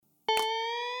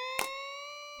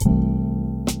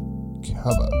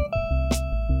Cover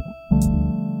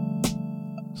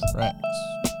tracks.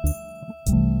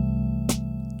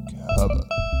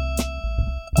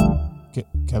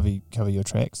 Cover your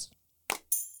tracks.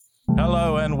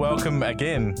 Hello and welcome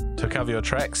again to Cover Your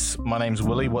Tracks. My name's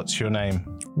Willie. What's your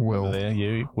name? Will. There,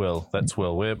 you. Will. That's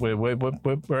Will.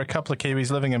 We're a couple of Kiwis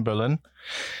living in Berlin.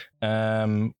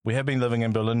 We have been living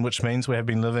in Berlin, which means we have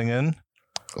been living in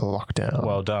Lockdown.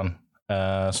 Well done.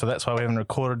 So that's why we haven't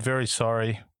recorded. Very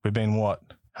sorry. We've been what?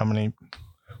 How many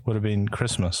would have been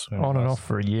Christmas? On and off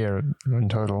for a year in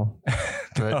total.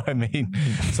 No, I mean,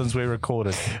 since we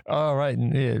recorded. Oh, right.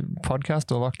 Yeah.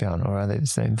 Podcast or lockdown, or are they the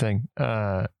same thing?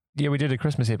 Yeah, we did a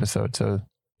Christmas episode, so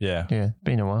Yeah,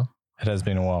 been a while. it has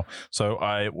been a while. So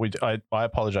I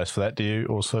apologize for that. Do you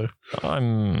also?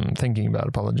 I'm thinking about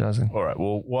apologizing. All right.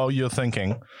 Well, while you're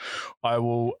thinking, I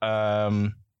will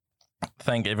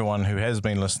thank everyone who has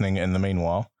been listening in the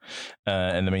meanwhile,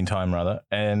 in the meantime, rather,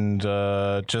 and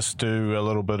just do a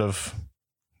little bit of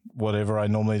whatever I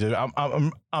normally do.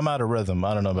 I'm out of rhythm.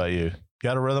 I don't know about you. You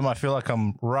out of rhythm? I feel like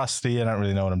I'm rusty. I don't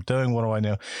really know what I'm doing. What do I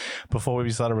know? Before we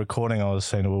started recording, I was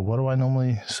saying, well, what do I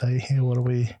normally say here? What do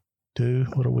we do?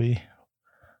 What are we?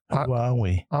 Who are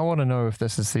we? I want to know if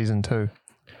this is season 2.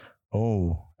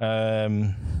 Oh,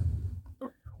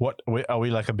 what are we,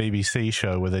 like a BBC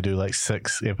show where they do like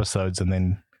 6 episodes and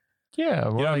then Yeah,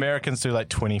 well, you know Americans do like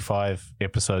 25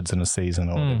 episodes in a season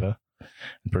or whatever.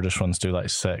 And British ones do like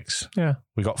 6. Yeah.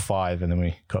 We got 5 and then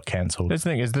we got cancelled. Let's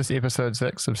think, is this episode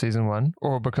 6 of season 1?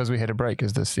 Or because we had a break,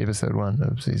 is this episode 1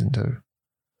 of season 2?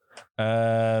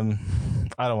 I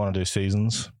don't want to do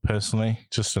seasons personally.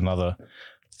 Just another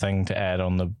thing to add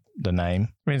on the name.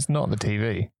 I mean, it's not the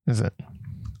TV, is it?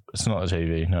 It's not a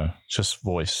TV, no. It's just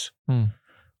voice.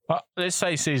 Let's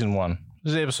say season 1.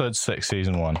 This is episode 6,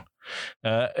 season 1.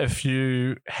 If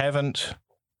you're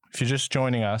just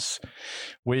joining us,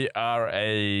 we are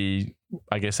a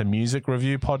music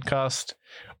review podcast.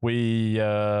 We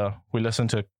listen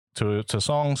to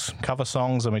songs, cover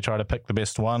songs, and we try to pick the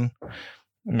best one.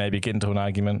 Maybe get into an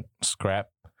argument, scrap.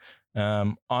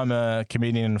 I'm a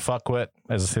comedian and fuckwit.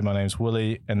 As I said, my name's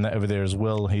Willie, and over there is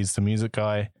Will. He's the music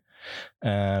guy.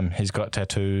 He's got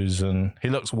tattoos, and he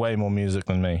looks way more music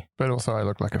than me. But also I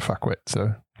look like a fuckwit,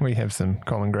 so we have some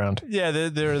common ground. Yeah,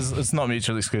 there is. It's not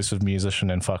mutually exclusive,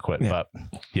 musician and fuckwit, but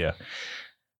yeah.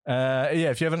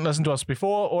 If you haven't listened to us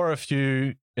before, or if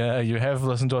you have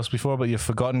listened to us before but you've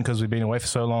forgotten because we've been away for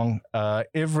so long,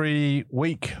 every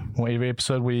week or every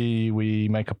episode we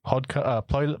make a podcast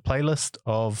playlist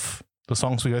of the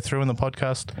songs we go through in the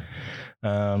podcast.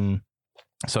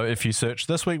 So if you search,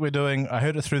 this week we're doing I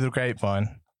Heard It Through the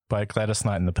Grapevine by Gladys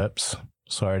Knight and the Pips.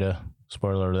 Sorry to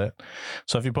spoiler that.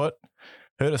 So if you put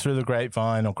Heard It Through the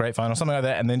Grapevine or something like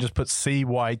that, and then just put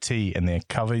CYT in there,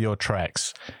 Cover Your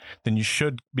Tracks, then you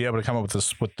should be able to come up with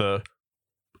this with the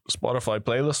Spotify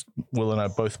playlist. Will and I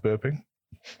both burping.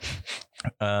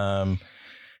 And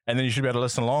then you should be able to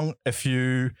listen along.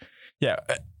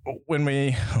 When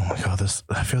we, oh my God, this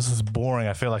feels this boring.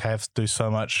 I feel like I have to do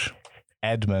so much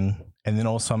admin, and then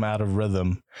also I'm out of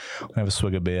rhythm. I'm gonna have a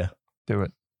swig of beer. Do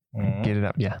it. Get it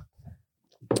up, yeah.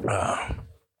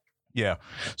 Yeah,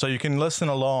 so you can listen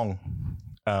along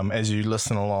as you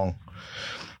listen along.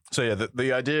 So yeah,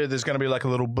 the idea, there's going to be like a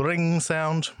little bring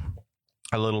sound,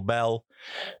 a little bell,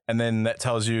 and then that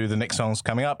tells you the next song's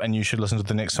coming up, and you should listen to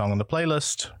the next song on the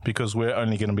playlist, because we're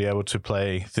only going to be able to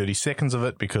play 30 seconds of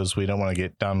it because we don't want to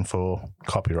get done for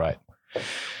copyright.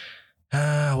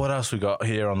 What else we got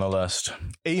here on the list?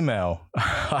 Email.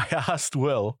 I asked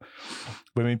Will,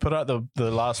 when we put out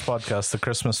the last podcast, the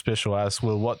Christmas special, I asked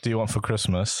Will, what do you want for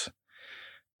Christmas?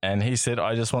 And he said,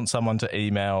 I just want someone to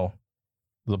email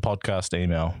the podcast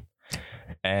email.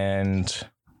 And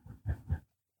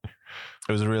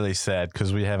it was really sad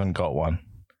because we haven't got one.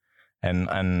 And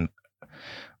I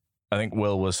think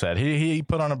Will was sad. He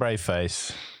put on a brave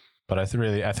face, but I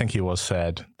think he was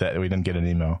sad that we didn't get an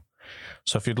email.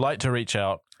 So if you'd like to reach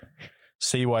out,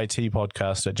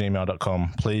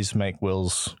 cytpodcast@gmail.com. Please make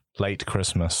Will's late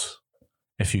Christmas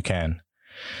if you can.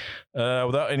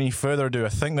 Without any further ado, I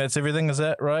think that's everything. Is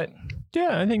that right?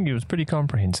 Yeah, I think it was pretty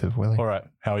comprehensive, Willie. All right.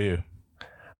 How are you?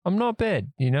 I'm not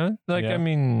bad, you know? Like, Yeah. I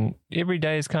mean, every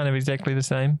day is kind of exactly the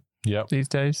same Yep. these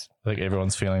days. I think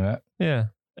everyone's feeling that. Yeah.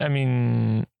 I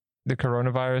mean, the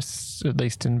coronavirus, at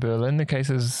least in Berlin, the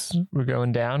cases were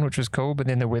going down, which was cool, but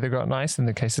then the weather got nice and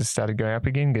the cases started going up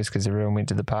again, just because everyone went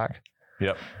to the park.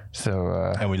 Yep.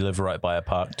 So, And we live right by a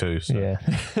park too. So. yeah.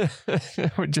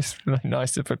 It would just be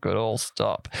nice if it could all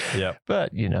stop. Yep.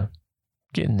 But, you know,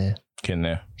 getting there. Getting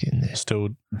there. Still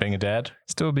being a dad?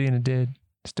 Still being a dad.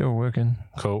 Still working.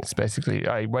 Cool. It's basically,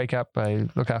 I wake up, I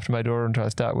look after my daughter until I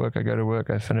start work. I go to work,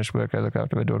 I finish work, I look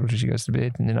after my daughter until she goes to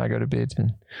bed, and then I go to bed.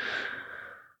 And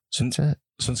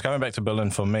Since coming back to Berlin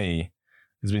for me,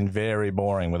 it's been very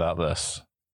boring without this.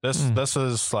 This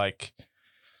is like,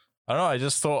 I don't know, I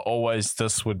just thought always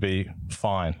this would be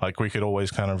fine. Like we could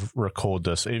always kind of record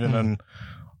this. Even in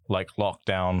like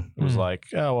lockdown, it was like,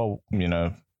 oh, well, you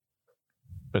know,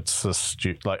 it's this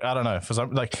like, I don't know, for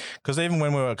some, like, because even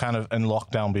when we were kind of in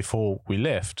lockdown before we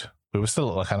left, we were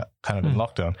still like kind of in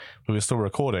lockdown. We were still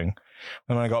recording.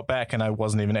 And when I got back and I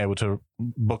wasn't even able to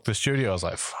book the studio, I was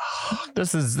like, fuck.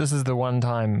 this is the one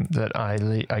time that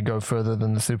I go further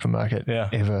than the supermarket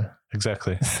ever.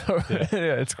 Exactly. So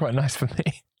yeah, it's quite nice for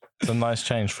me. It's a nice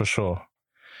change for sure.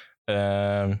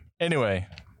 Anyway,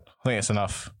 I think it's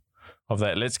enough of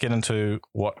that. Let's get into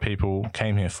what people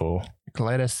came here for.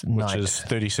 Gladys Knight. Which is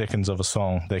 30 seconds of a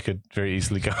song they could very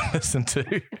easily go and listen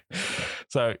to.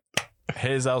 So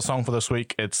here's our song for this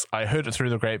week. It's I Heard It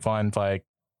Through the Grapevine by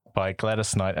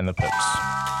Gladys Knight and the Pips.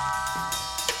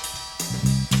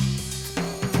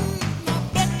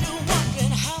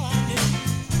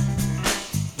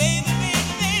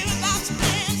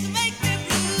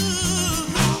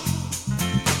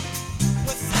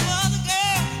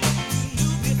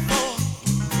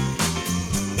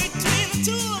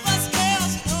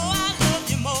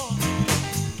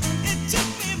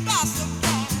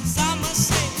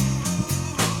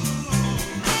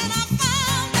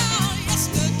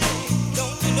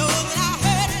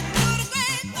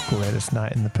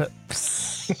 Night in the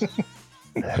Pips.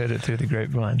 Heard It Through the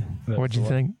Grapevine. What do you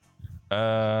think?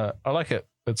 I like it.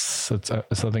 It's I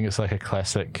think it's like a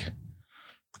classic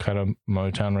kind of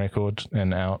Motown record,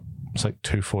 and out it's like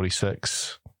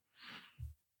 2:46.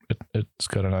 It's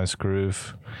got a nice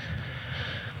groove.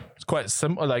 It's quite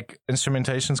simple. Like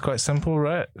instrumentation's quite simple,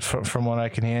 right? From what I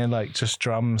can hear, like just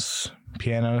drums,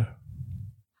 piano,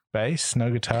 bass,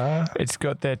 no guitar. It's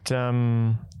got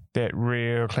that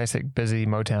real classic busy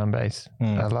Motown bass.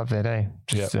 I love that, eh?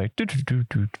 Just like do.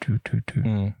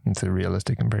 It's a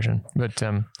realistic impression. But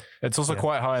it's also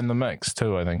quite high in the mix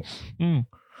too, I think.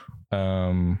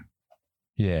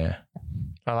 Yeah.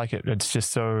 I like it. It's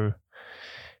just so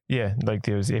like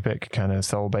those epic kind of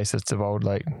soul bassists of old,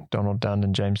 like Donald Dunn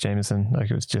and James Jamerson. Like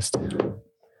it was just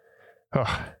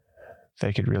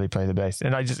they could really play the bass.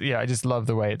 And I just love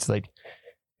the way it's like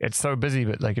it's so busy,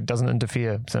 but like it doesn't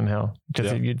interfere somehow.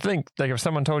 Just you'd think like if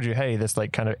someone told you, hey, this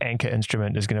like kind of anchor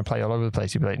instrument is going to play all over the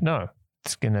place, you'd be like, no,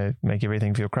 it's going to make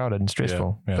everything feel crowded and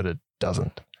stressful. But it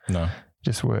doesn't. No, it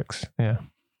just works. Yeah.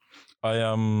 I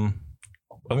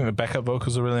think the backup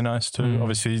vocals are really nice too.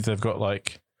 Obviously, they've got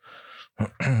like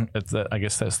I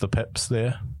guess that's the Pips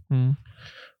there. When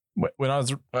I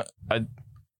was, I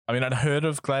mean, I'd heard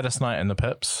of Gladys Knight and the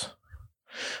Pips.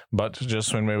 But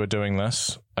just when we were doing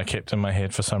this, I kept in my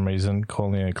head for some reason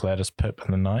calling her Gladys Pip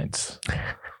and the Knights.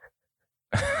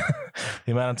 The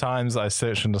amount of times I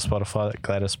searched into Spotify like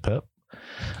Gladys Pip.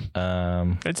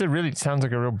 It sounds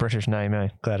like a real British name, eh?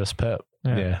 Gladys Pip.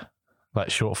 Yeah. Like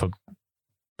short for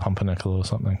Pumpernickel or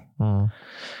something.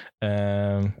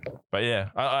 But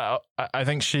yeah, I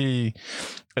think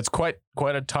it's quite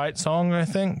a tight song, I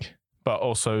think, but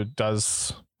also it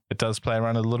does play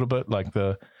around a little bit, like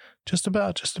the just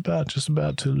about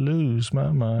to lose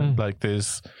my mind. Like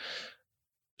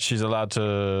she's allowed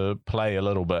to play a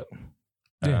little bit.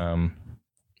 But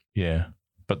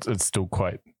it's still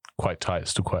quite tight,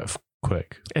 still quite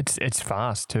quick. It's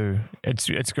fast too. It's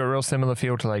got a real similar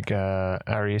feel to like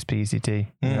R.E.S.P.E.C.T.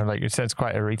 You know, like it sounds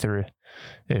quite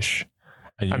Aretha-ish.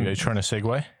 Are you trying to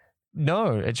segue?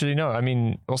 No, actually no. I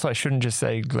mean, also I shouldn't just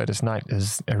say Gladys Knight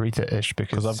is Aretha-ish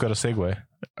because I've got a segue.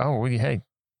 Oh, well, hey.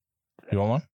 You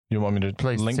want one? You want me to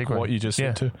link segue. What you just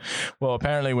said to? Well,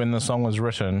 apparently when the song was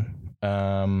written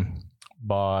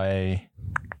by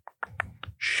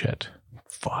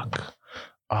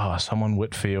someone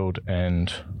Whitfield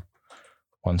and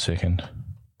 1 second.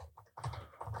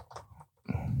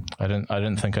 I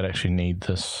didn't think I'd actually need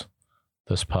this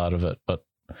part of it, but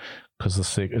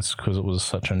because it was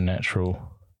such a natural.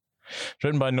 It's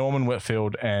written by Norman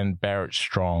Whitfield and Barrett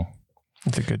Strong.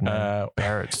 It's a good name.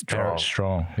 Barrett Strong. Barrett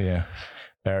Strong, yeah.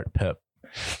 Barrett Pip.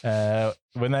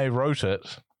 When they wrote it,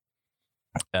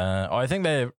 I think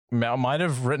they might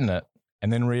have written it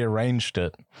and then rearranged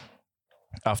it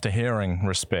after hearing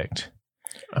Respect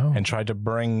and tried to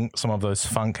bring some of those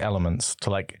funk elements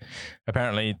to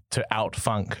apparently to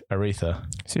out-funk Aretha.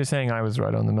 So you're saying I was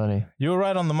right on the money? You were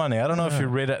right on the money. I don't know if you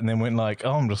read it and then went like,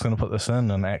 oh, I'm just going to put this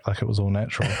in and act like it was all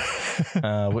natural,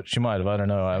 which you might have. I don't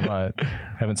know. I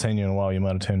haven't seen you in a while. You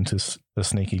might have turned to the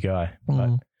sneaky guy.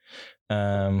 But,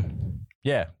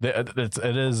 yeah,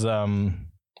 it is.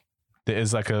 There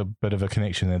is like a bit of a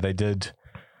connection there. They did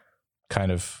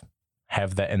kind of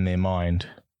have that in their mind.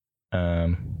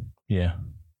 Yeah.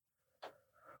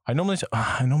 I normally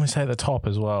say at the top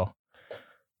as well.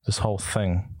 This whole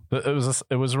thing.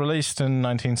 It was released in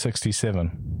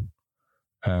 1967.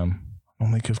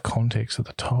 Normally give context at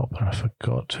the top, but I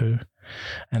forgot to.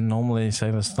 And normally say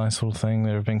this nice little thing.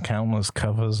 There have been countless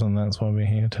covers, and that's why we're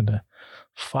here today.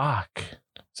 Fuck.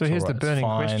 So here's the burning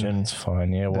question. It's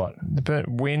fine. Yeah, what?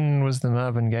 When was the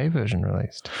Marvin Gaye version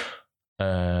released?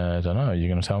 I don't know. Are you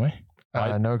going to tell me?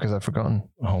 No, because I've forgotten.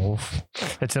 Oh,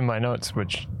 it's in my notes,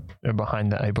 which are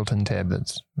behind the Ableton tab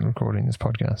that's recording this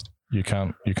podcast. You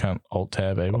can't alt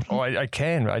tab Ableton? Oh, I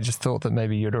can. I just thought that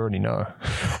maybe you'd already know.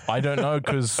 I don't know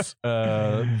because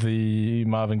the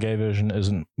Marvin Gaye version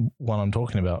isn't one I'm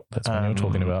talking about. That's one you're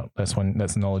talking about. That's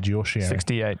knowledge you're sharing.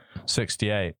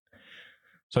 68.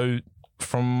 So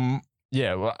well,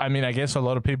 I mean, I guess a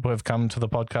lot of people have come to the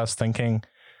podcast thinking,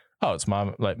 oh, it's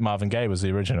Marvin Gaye was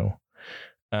the original.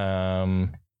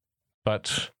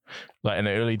 But like in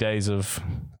the early days of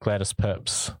Gladys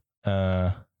Pips,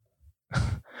 early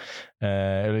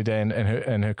day in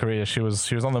her career, she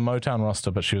was on the Motown roster,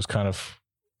 but she was kind of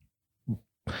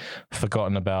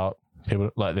forgotten about. People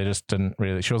like they just didn't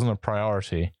really. She wasn't a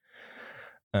priority.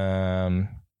 So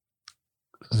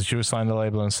she was signed to the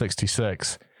label in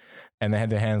 '66, and they had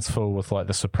their hands full with like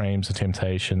the Supremes, the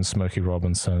Temptations, Smokey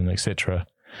Robinson, etc.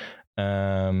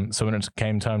 So when it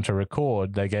came time to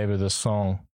record, they gave her this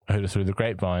song, I Heard It Through the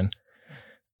Grapevine,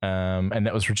 and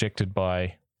that was rejected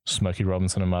by Smokey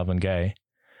Robinson and Marvin Gaye.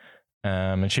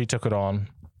 And she took it on,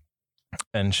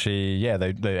 and they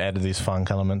added these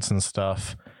funk elements and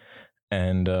stuff,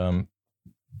 and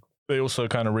they also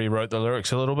kind of rewrote the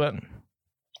lyrics a little bit,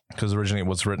 because originally it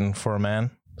was written for a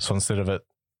man. So instead of it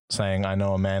saying, I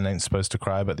know a man ain't supposed to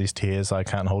cry, but these tears I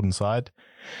can't hold inside,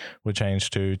 we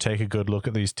changed to take a good look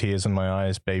at these tears in my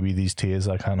eyes, baby, these tears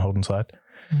I can't hold inside.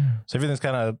 So everything's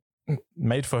kind of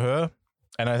made for her,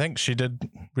 and I think she did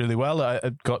really well.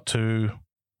 It got to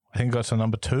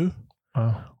number 2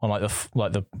 on like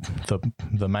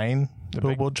the main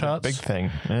Billboard charts, big thing.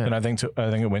 Yeah. And I think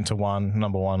it went to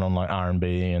number 1 on like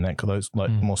R&B and those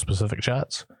like more specific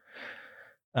charts.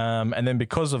 And then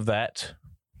because of that,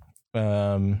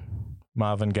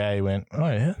 Marvin Gaye went, oh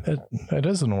yeah, that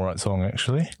is an all right song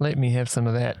actually. Let me have some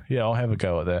of that. Yeah, I'll have a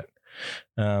go at that.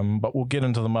 But we'll get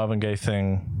into the Marvin Gaye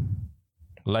thing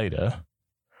later.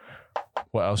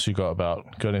 What else you got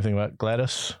anything about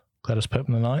Gladys Pipp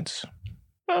and the Knights?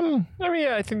 I mean,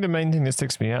 yeah, I think the main thing that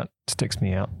sticks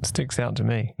out to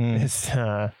me is,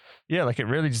 like it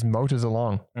really just motors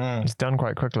along. It's done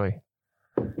quite quickly.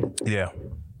 Yeah.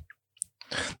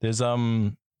 There's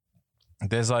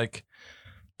like,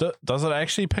 does it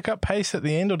actually pick up pace at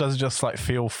the end, or does it just like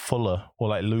feel fuller or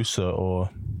like looser or?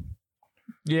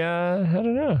 Yeah, I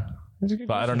don't know.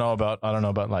 But I don't know about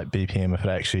like BPM if it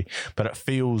actually, but it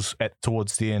feels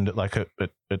towards the end like it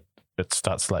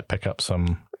starts to like pick up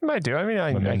some. It might do. I mean,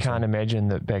 I can't imagine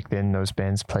that back then those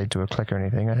bands played to a click or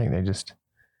anything. I think they just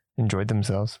enjoyed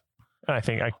themselves.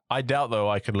 And I doubt though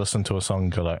I could listen to a song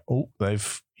and go like, oh,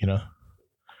 they've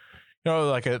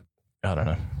like I don't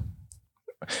know.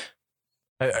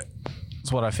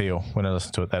 It's what I feel when I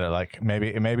listen to it. That it like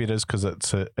maybe it is because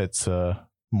it's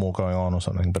more going on or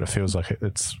something, but it feels like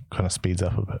it's kind of speeds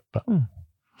up a bit. But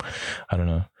I don't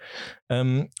know.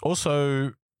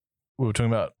 Also, we were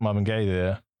talking about Marvin Gaye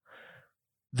there.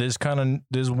 There's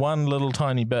one little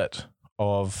tiny bit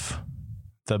of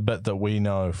the bit that we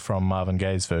know from Marvin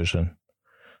Gaye's version.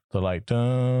 The like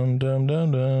dum dum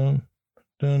dum dum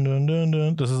dum dum dum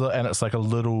dum. And it's like a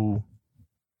little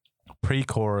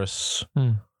pre-chorus.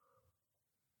 Is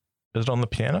it on the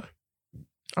piano?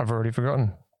 I've already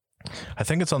forgotten. I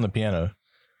think it's on the piano,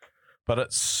 but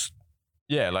it's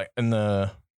like in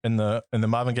the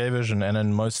Marvin Gaye version and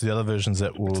in most of the other versions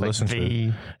that we'll listen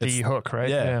to. The hook, right?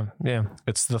 Yeah.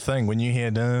 It's the thing when you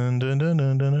hear dun dun dun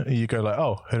dun dun, you go like,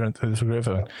 oh, this is great.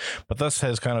 But this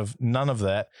has kind of none of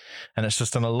that, and it's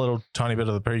just in a little tiny bit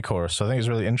of the pre-chorus. So I think it's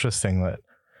really interesting that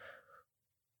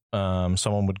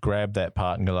someone would grab that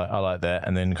part and go like, I like that,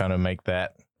 and then kind of make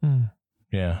that.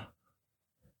 Yeah.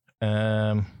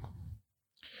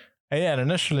 And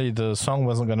initially the song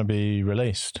wasn't going to be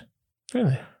released.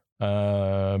 Really?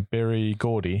 Berry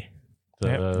Gordy,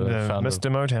 the founder Mr.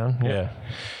 Motown. Yeah.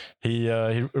 He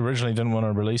originally didn't want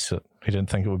to release it. He didn't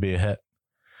think it would be a hit.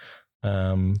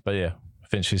 But yeah,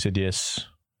 eventually said yes.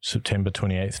 September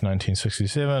 28th,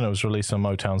 1967. It was released on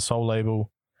Motown Soul label.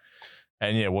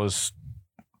 And yeah, it was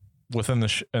within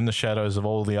in the shadows of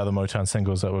all the other Motown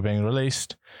singles that were being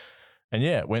released. And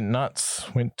yeah, it went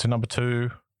nuts, went to number 2,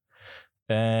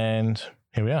 and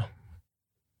here we are.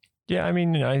 Yeah, I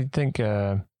mean, I think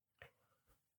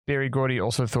Berry Gordy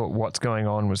also thought What's Going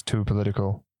On was too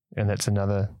political, and that's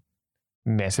another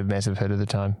massive, massive hit of the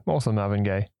time. Also Marvin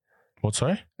Gaye. What,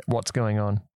 sorry? What's Going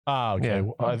On. Ah, okay.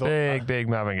 Yeah, big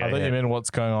Marvin Gaye. I thought you meant What's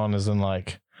Going On as in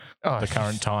like the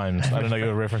current times. I don't know,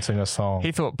 you were referencing a song.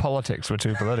 He thought politics were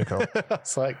too political.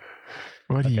 It's like,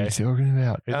 what are you talking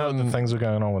about? he thought the things were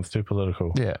going on with too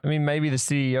political. Yeah, I mean, maybe the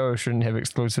CEO shouldn't have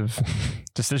exclusive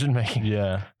decision making.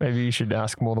 Yeah. Maybe you should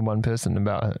ask more than one person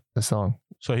about the song.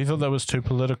 So he thought that was too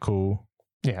political.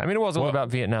 Yeah, I mean, it was all about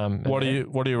Vietnam. What are you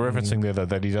referencing there, though?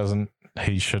 That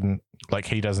he shouldn't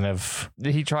have...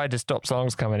 He tried to stop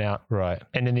songs coming out. Right.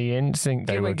 And in the end,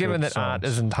 given that art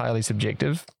is entirely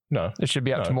subjective, no, it should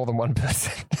be up to more than one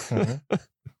person.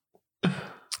 Mm-hmm.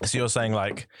 So you're saying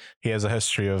like he has a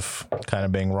history of kind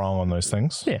of being wrong on those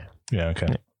things? Yeah. Yeah, okay.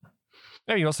 Yeah.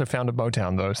 No, he also founded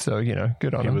Motown, though, so,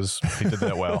 good on him. He did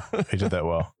that well. He did that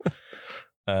well.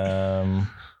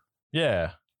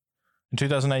 Yeah. In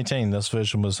 2018, this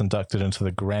version was inducted into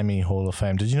the Grammy Hall of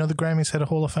Fame. Did you know the Grammys had a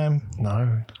Hall of Fame?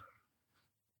 No.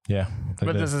 Yeah.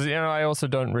 But this is, I also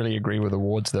don't really agree with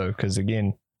awards, though, because,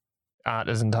 again, art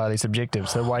is entirely subjective.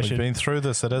 So why We've been through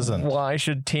this, it isn't. Why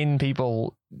should 10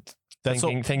 people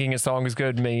thinking a song is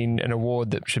good mean an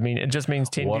award that should mean, it just means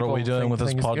 10 what people. What are we doing with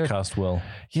this podcast, Will?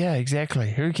 Yeah,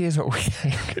 exactly. Who cares what we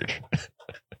think?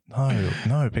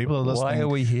 No, people are listening. Why are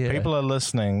we here? People are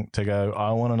listening to go,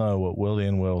 I want to know what Willie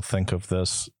and Will think of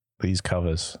these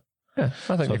covers. Yeah,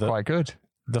 I think they're quite good.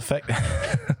 The fact...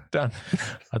 Done.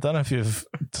 I don't know if you've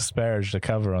disparaged a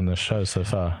cover on this show so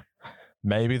far.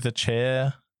 Maybe the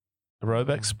chair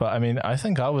aerobics, but I mean, I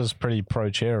think I was pretty pro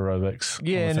chair aerobics.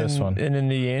 Yeah, on the first one. And in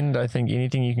the end, I think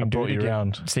anything you can do to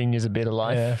get seniors a better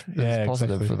life is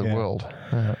positive for the world.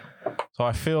 Yeah. So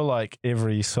I feel like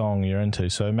every song you're into,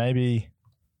 so maybe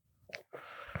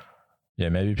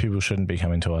people shouldn't be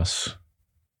coming to us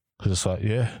because it's like,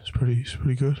 it's pretty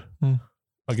good.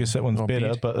 I guess that one's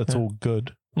better, but it's all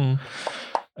good. And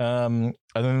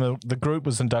then the group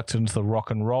was inducted into the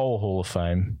Rock and Roll Hall of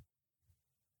Fame,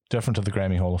 different to the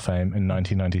Grammy Hall of Fame, in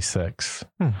 1996.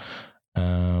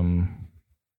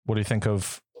 What do you think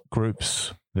of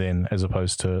groups then, as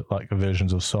opposed to like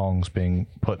versions of songs being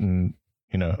put in,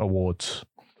 awards?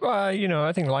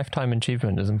 I think lifetime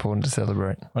achievement is important to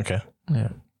celebrate. Okay. Yeah.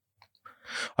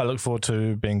 I look forward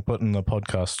to being put in the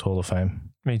podcast Hall of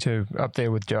Fame. Me too. Up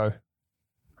there with Joe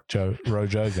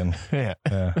Rogan. Yeah.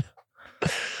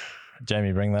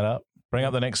 Jamie, bring that up. Bring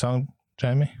up the next song,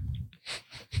 Jamie.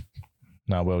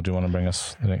 No, Will, do you want to bring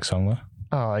us the next song there?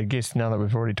 Oh, I guess now that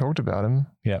we've already talked about him,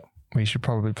 we should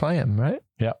probably play him, right?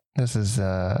 Yeah. This is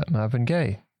Marvin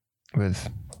Gaye with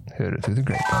Heard It Through the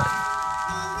Grapevine.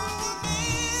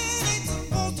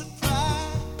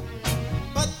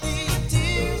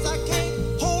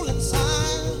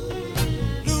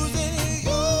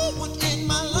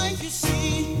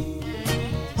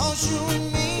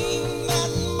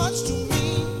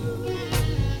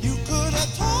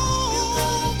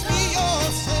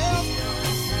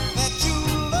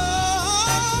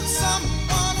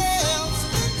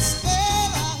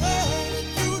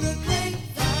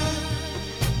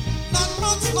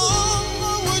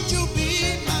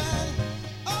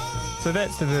 So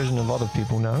that's the version a lot of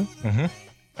people know.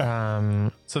 Mm-hmm.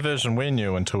 It's the version we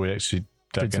knew until we actually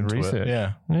dug into research.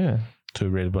 It. Yeah. To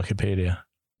read Wikipedia.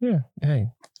 Yeah. Hey,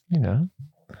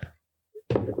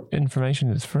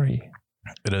 information is free.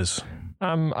 It is.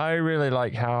 I really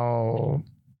like how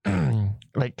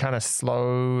like kind of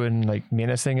slow and like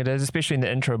menacing it is, especially in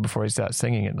the intro before he starts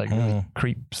singing it, like really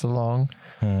creeps along.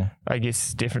 I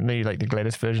guess definitely like the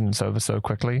Gladys version is over so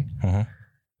quickly.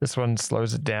 This one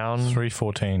slows it down.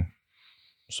 3:14.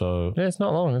 So yeah, it's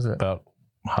not long, is it? About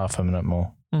half a minute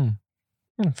more.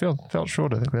 Felt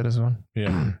shorter, the Gladys one.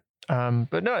 Yeah.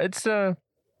 But no, it's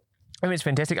it's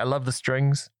fantastic. I love the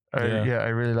strings. I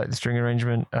really like the string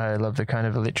arrangement. I love the kind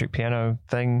of electric piano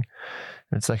thing.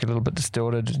 It's like a little bit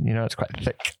distorted, it's quite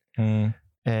thick. And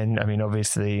I mean,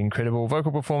 obviously incredible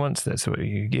vocal performance. That's what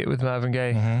you get with Marvin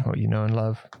Gaye, what you know and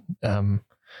love.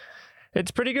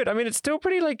 It's pretty good. I mean, it's still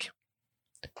pretty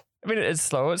it's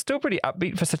slow. It's still pretty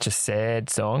upbeat for such a sad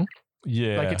song.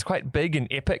 Yeah. Like it's quite big and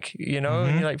epic, and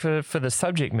you're like for the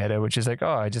subject matter, which is like,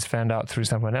 I just found out through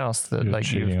someone else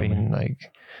that you've been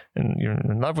like, and you're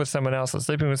in love with someone else or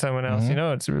sleeping with someone else,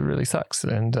 it really sucks.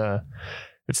 And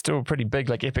it's still a pretty big,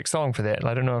 like epic song for that. And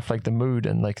I don't know if like the mood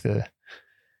and like the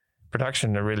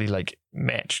production are really like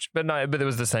matched, but it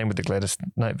was the same with the Gladys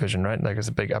Night version, right? Like it's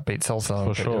a big upbeat soul song,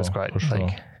 but it was quite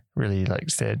like really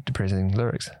like sad, depressing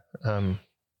lyrics.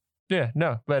 Yeah,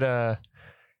 no, but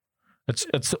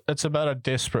It's about a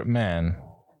desperate man,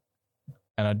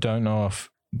 and I don't know if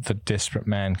the desperate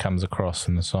man comes across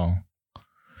in the song.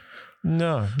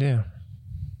 no, yeah.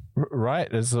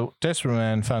 Right? As the desperate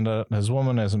man found out his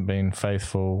woman hasn't been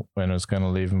faithful and is going to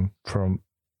leave him from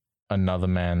another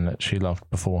man that she loved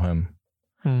before him.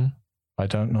 Mm. I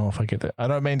don't know if I get that. I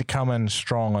don't mean to come in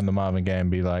strong on the Marvin Gaye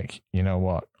and be like, you know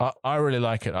what? I really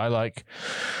like it. I like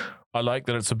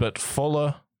that it's a bit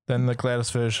fuller than the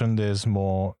Gladys version. There's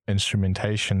more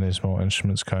instrumentation. There's more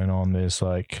instruments going on. There's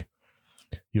like,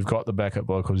 you've got the backup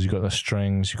vocals, you've got the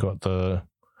strings, you've got the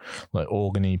like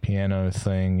organy piano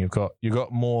thing. You've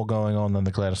got more going on than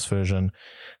the Gladys version.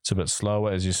 It's a bit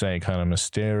slower, as you say, kind of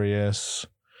mysterious.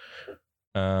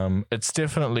 It's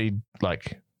definitely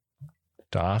like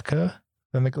darker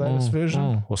than the Gladys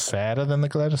version, or sadder than the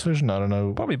Gladys version. I don't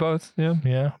know. Probably both. Yeah.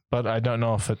 Yeah, but I don't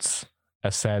know if it's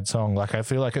a sad song. Like, I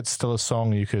feel like it's still a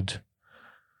song you could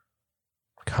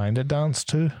kind of dance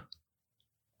to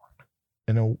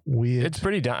in a weird. It's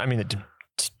pretty. I mean,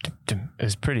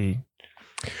 it's pretty.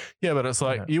 Yeah, but it's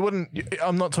like you wouldn't.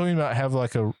 I'm not talking about have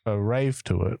like a rave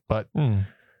to it, but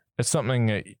it's something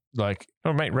that like.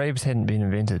 Oh, mate, raves hadn't been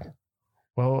invented.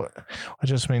 Well, I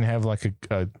just mean have like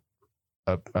a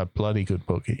bloody good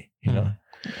boogie. You know,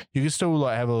 you can still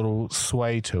like have a little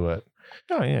sway to it.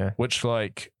 Oh yeah, which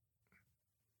like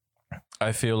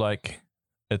I feel like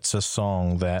it's a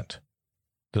song that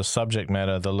the subject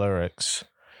matter, the lyrics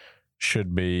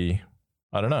should be.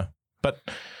 I don't know, but.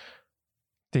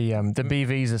 The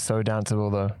BVs are so danceable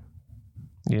though,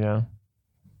 you know.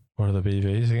 What are the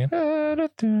BVs again? Oh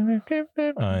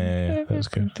yeah, that's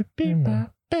good.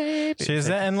 See, is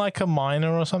that in like a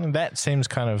minor or something? That seems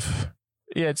kind of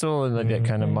it's all in like that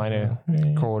kind of minor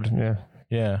chord,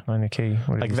 yeah, minor key.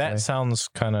 Like that sounds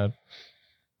kind of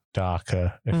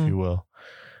darker, if you will.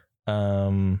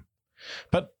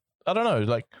 But I don't know.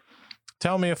 Like,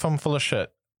 tell me if I'm full of shit,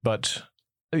 but.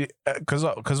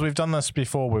 Because we've done this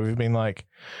before where we've been like,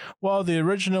 well, the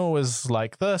original is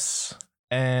like this,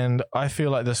 and I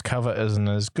feel like this cover isn't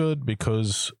as good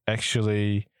because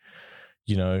actually,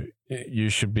 you know, you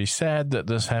should be sad that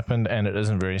this happened and it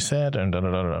isn't very sad, and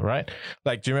right?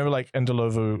 Like, do you remember like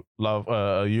Indolovu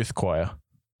Love Youth Choir?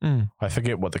 I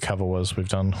forget what the cover was. We've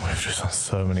just done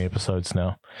so many episodes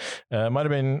now. It might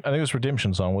have been, I think it was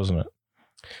Redemption Song, wasn't it?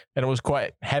 And it was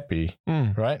quite happy,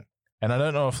 right? And I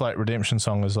don't know if like Redemption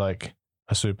Song is like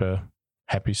a super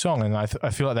happy song. And I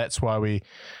feel like that's why we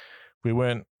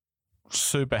weren't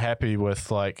super happy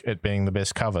with like it being the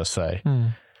best cover, say.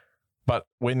 But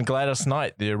when Gladys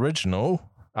Knight,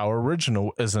 our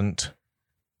original isn't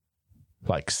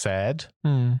like sad,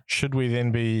 should we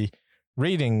then be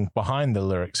reading behind the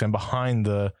lyrics and behind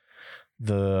the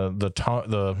not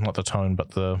the tone,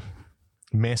 but the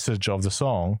message of the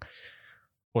song?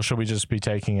 Or should we just be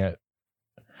taking it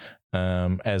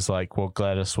as like, well,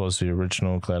 Gladys was the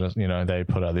original. Gladys, you know, they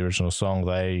put out the original song.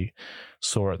 They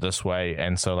saw it this way,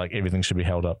 and so like everything should be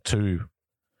held up to,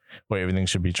 or everything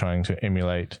should be trying to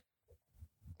emulate.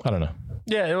 I don't know.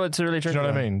 Yeah, it's a really tricky. Do you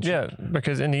know what I mean? Yeah,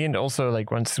 because in the end, also like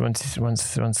once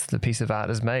the piece of art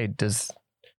is made, does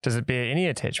it bear any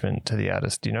attachment to the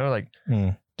artist? You know, like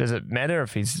does it matter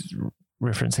if he's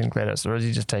referencing Gladys, or is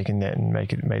he just taking that and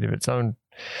made of its own?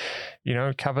 You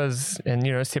know, covers and,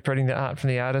 you know, separating the art from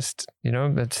the artist, you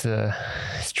know, it's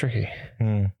tricky.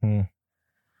 And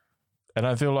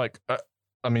I feel like,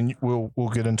 I mean, we'll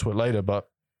get into it later, but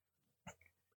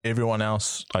everyone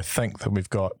else, I think, that we've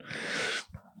got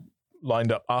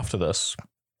lined up after this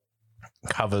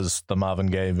covers the Marvin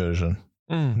Gaye version.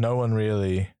 No one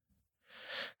really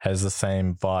has the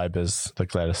same vibe as the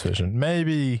Gladys version.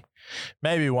 Maybe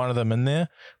one of them in there,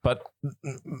 but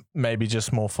maybe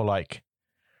just more for like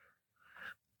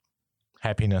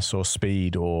happiness or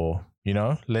speed, or, you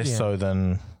know, less so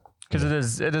than,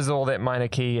 because it is all that minor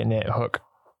key and that hook.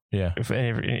 Yeah,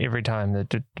 every time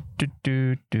the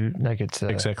do like it's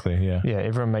exactly. Yeah,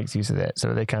 everyone makes use of that,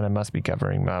 so they kind of must be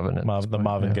covering Marvin. The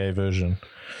Marvin Gaye version.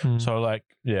 So like,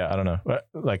 yeah, I don't know.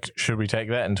 Like, should we take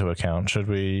that into account? Should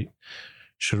we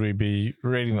be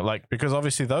reading it, like, because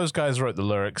obviously those guys wrote the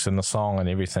lyrics and the song and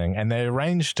everything, and they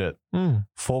arranged it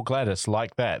for Gladys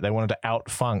like that. They wanted to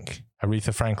out-funk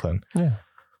Aretha Franklin. Yeah,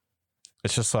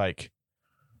 it's just like,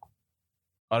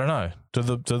 I don't know. Do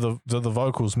the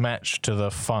vocals match to the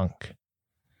funk?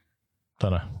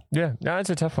 Don't know. Yeah, no,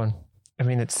 it's a tough one. I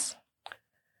mean, it's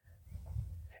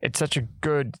such a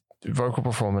good vocal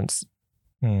performance.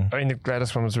 I mean, the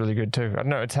Gladys one was really good too. I don't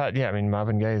know, it's hard. Yeah, I mean,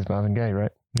 Marvin Gaye is Marvin Gaye,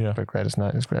 right? Yeah. But Gladys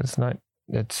Knight is Gladys Knight.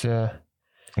 It's and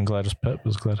Gladys Pip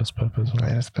is Gladys Pip as well.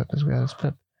 Gladys Pip is Gladys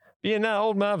Pip. Yeah, no,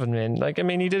 old Marvin, man. Like, I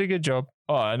mean, he did a good job.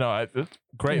 Oh, I know.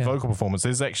 Great vocal performance.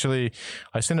 There's actually,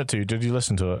 I sent it to you. Did you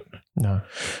listen to it? No.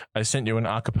 I sent you an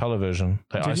a cappella version.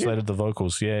 They isolated the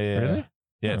vocals. Yeah. Really?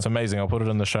 Yeah, it's amazing. I'll put it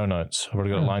in the show notes. I've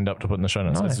already got it lined up to put in the show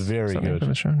notes. Nice. It's very Something good. for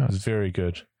the show notes. It's very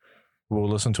good. We'll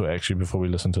listen to it actually before we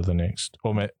listen to the next.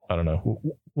 Or I don't know.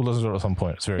 We'll listen to it at some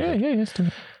point. It's very good. Yeah, let's do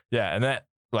it. Yeah, and that,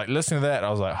 like, listening to that, I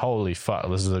was like, holy fuck,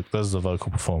 this is a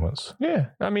vocal performance. Yeah.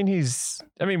 I mean,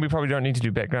 we probably don't need to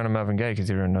do background on Marvin Gaye because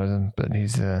everyone knows him, but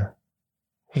he's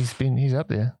up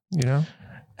there, you know?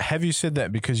 Have you said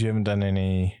that because you haven't done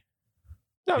any...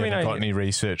 No, I got any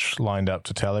research lined up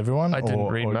to tell everyone? I didn't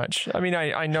read much. I mean,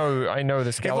 I know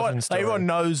the skeleton story. Everyone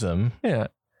knows him. Yeah.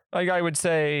 Like, I would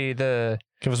say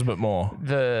Give us a bit more.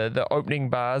 The opening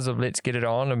bars of Let's Get It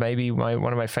On are maybe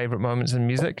one of my favorite moments in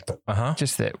music. Uh-huh.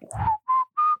 Just that.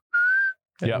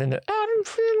 Yeah. And then I'm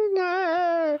feeling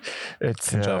that.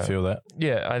 It's I feel that.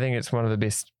 Yeah, I think it's one of the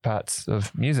best parts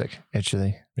of music,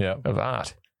 actually. Yeah. Of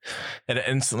art. And it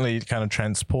instantly kind of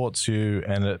transports you,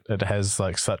 and it has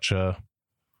like such a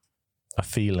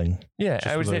feeling. Yeah, just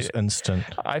I would say instant.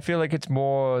 I feel like it's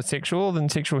more sexual than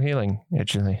sexual healing,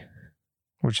 actually.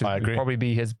 Which would probably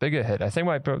be his bigger hit. I think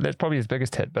that's probably his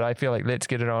biggest hit, but I feel like Let's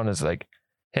Get It On is like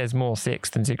has more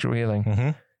sex than sexual healing. Mm-hmm.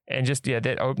 And just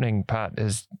that opening part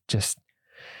is just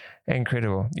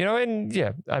incredible. You know, and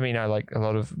yeah, I mean, I like a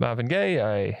lot of Marvin Gaye.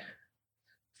 I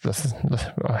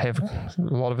have a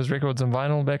lot of his records on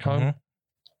vinyl back home.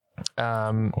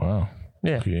 Wow.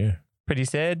 Yeah. Pretty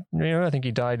sad. You know, I think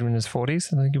he died in his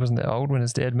 40s. I think he wasn't that old when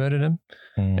his dad murdered him.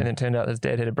 And then it turned out his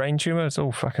dad had a brain tumor. It's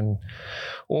all fucking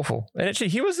awful. And actually,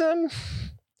 he was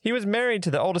married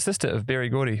to the older sister of Berry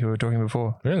Gordy, who we were talking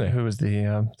before. Really? Who was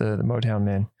the Motown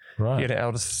man. Right. He had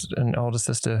an older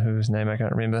sister whose name I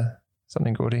can't remember,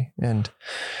 something Gordy. And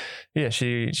yeah,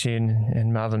 she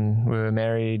and Marvin were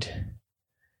married.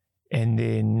 And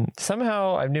then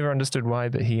somehow, I've never understood why,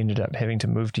 but he ended up having to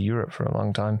move to Europe for a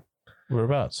long time.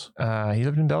 Whereabouts? He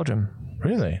lived in Belgium.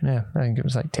 Really? Yeah, I think it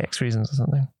was like tax reasons or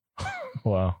something.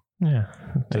 Wow. Yeah.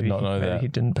 Did not know that. He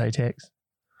didn't pay tax.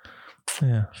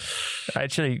 Yeah.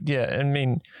 Actually, yeah, I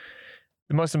mean,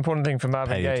 the most important thing for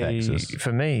Marvin Gaye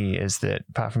for me is that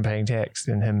apart from paying tax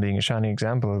and him being a shining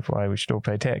example of why we should all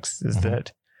pay tax, is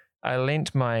that I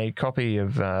lent my copy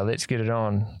of Let's Get It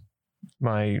On,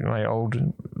 my old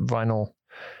vinyl.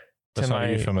 That's not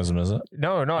a euphemism, is it?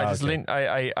 No, I just lent.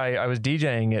 I was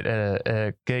DJing at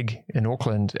a gig in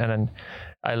Auckland, and then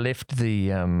I left the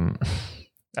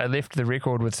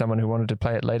record with someone who wanted to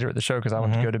play it later at the show because I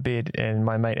wanted to go to bed, and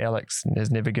my mate Alex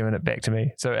has never given it back to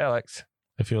me. So Alex,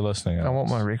 if you're listening, I want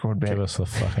my record back. Give us the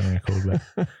fucking record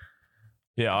back.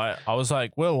 Yeah, I was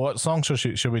like, well, what song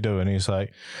should we do? And he's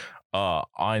like,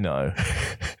 I know.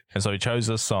 And so he chose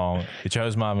this song. He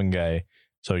chose Marvin Gaye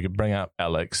so he could bring up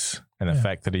Alex and the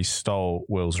fact that he stole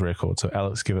Will's record. So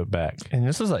Alex, give it back. And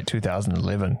this was like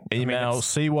 2011. Email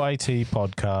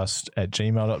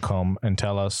cytpodcast@gmail.com and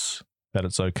tell us that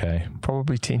it's okay.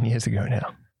 Probably 10 years ago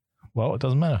now. Well, it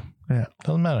doesn't matter. Yeah. It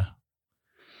doesn't matter.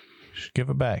 Just give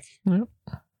it back. Yep.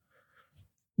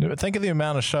 Think of the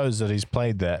amount of shows that he's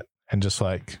played that and just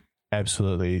like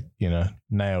absolutely,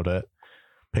 nailed it.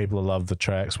 People love the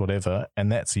tracks, whatever.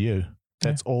 And that's you.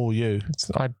 That's all you.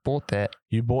 I bought that.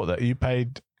 You bought that. You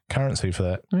paid currency for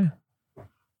that. Yeah.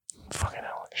 Fucking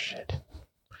hell. Shit.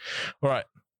 All right.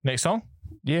 Next song?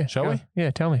 Yeah. Shall we? Yeah,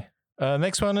 tell me.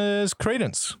 Next one is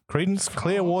Creedence. Creedence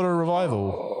Clearwater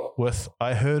Revival with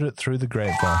I Heard It Through the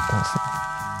Grapevine.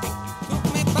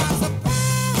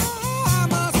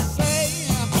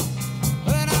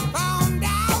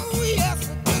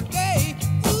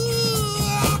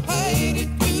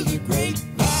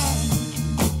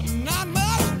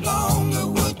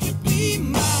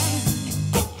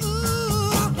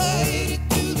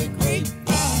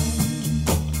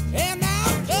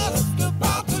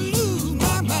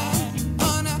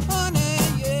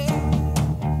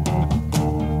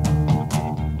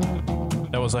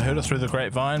 I Heard It Through the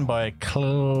Grapevine by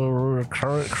Creedence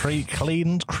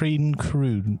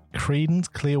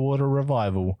Clearwater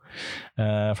Revival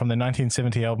from the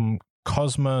 1970 album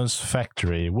Cosmo's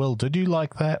Factory. Will, did you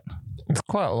like that? It's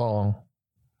quite long.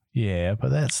 Yeah,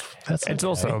 but that's it's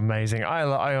also amazing.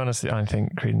 I honestly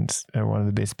think Creedence are one of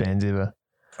the best bands ever.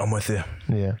 I'm with you.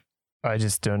 Yeah. I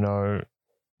just don't know.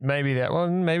 Maybe that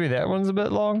one's a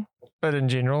bit long. But in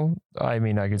general, I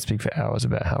mean, I could speak for hours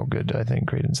about how good I think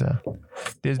Creedence are.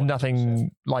 There's nothing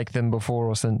like them before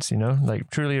or since, like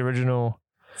truly original,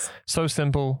 so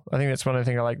simple. I think that's one of the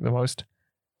things I like the most,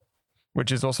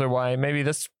 which is also why maybe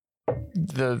the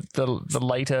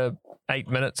later 8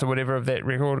 minutes or whatever of that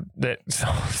record, that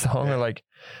song, or like,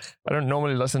 I don't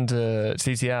normally listen to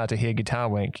CCR to hear guitar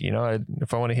wank. You know,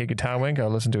 if I want to hear guitar wank, I'll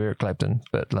listen to Eric Clapton.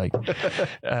 But like,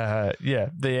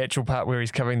 the actual part where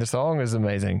he's covering the song is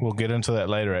amazing. We'll get into that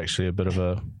later. Actually, a bit of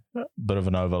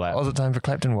an overlap. Was it time for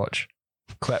Clapton watch?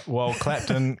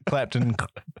 Clapton,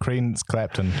 Creedence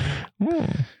Clapton,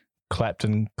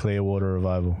 Clapton Clearwater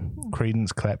Revival,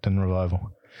 Creedence Clapton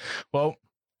Revival. Well,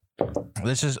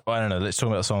 let's talk about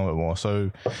the song a bit more.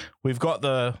 So we've got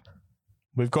the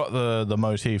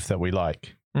motif that we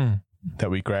like, that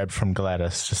we grabbed from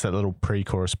Gladys, just that little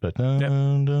pre-chorus bit.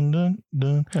 Dun, dun, dun,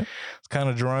 dun. Yep. It's kind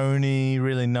of droney,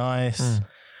 really nice.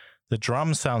 The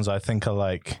drum sounds, I think, are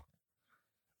like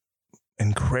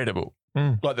incredible.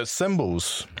 Like the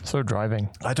cymbals, so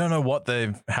driving. I don't know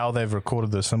how they've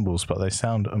recorded the cymbals, but they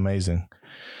sound amazing.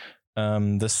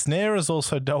 The snare is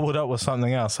also doubled up with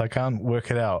something else. I can't work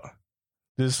it out.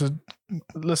 Listen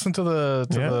to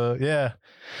the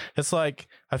It's like,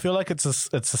 I feel like it's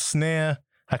a snare,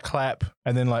 a clap,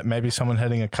 and then like maybe someone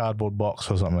hitting a cardboard box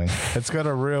or something. It's got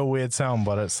a real weird sound,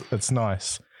 but it's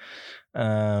nice.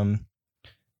 And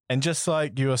just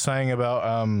like you were saying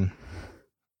about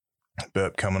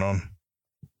burp coming on.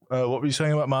 What were you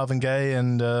saying about Marvin Gaye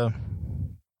and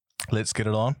Let's Get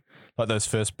It On? Like those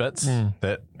first bits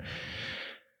that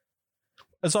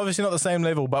it's obviously not the same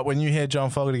level, but when you hear John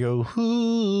Fogerty go,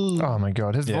 ooh, oh my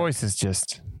God, his voice is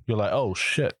just, you're like, oh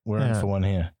shit, we're in for one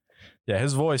here. Yeah,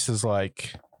 his voice is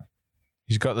like,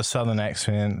 he's got the southern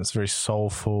accent. It's very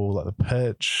soulful, like the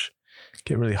pitch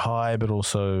get really high, but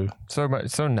also so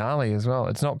gnarly as well.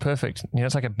 It's not perfect. You know,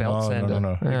 it's like a belt sander.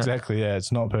 No. Yeah. Exactly. Yeah,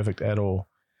 it's not perfect at all.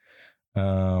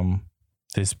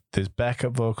 There's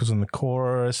backup vocals in the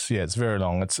chorus. Yeah, it's very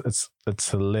long. It's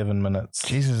 11 minutes.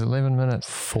 Jesus, 11 minutes.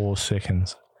 4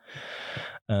 seconds.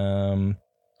 But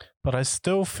I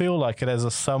still feel like it has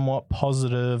a somewhat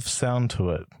positive sound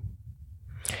to it.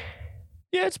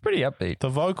 Yeah, it's pretty upbeat. The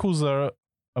vocals are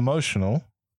emotional,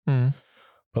 but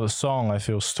the song I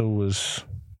feel still was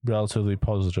relatively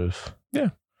positive.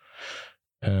 Yeah.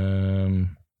 Yeah,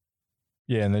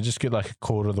 and they just get like a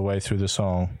quarter of the way through the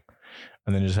song.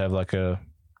 And then just have like a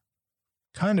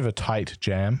kind of a tight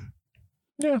jam.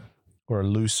 Yeah. Or a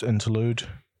loose interlude.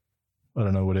 I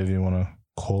don't know, whatever you want to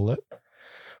call it.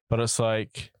 But it's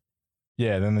like,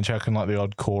 yeah, then they chuck in like the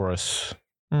odd chorus.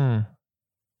 And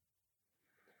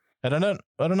I don't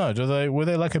know. Were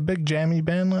they like a big jammy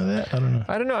band like that? I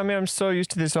don't know. I mean, I'm so used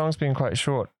to their songs being quite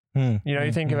short. You know,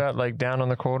 you think about like Down on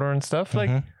the Quarter and stuff. Like,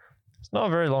 it's not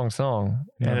a very long song.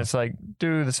 And it's like,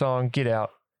 do the song, get out.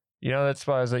 You know, that's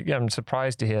why I was like, yeah, I'm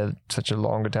surprised to hear such a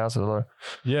long guitar solo.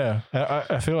 Yeah,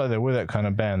 I feel like they were that kind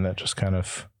of band that just kind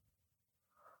of,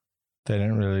 they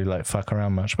didn't really like fuck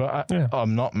around much. But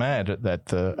I'm not mad at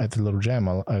that at the little jam.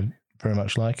 I very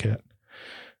much like it.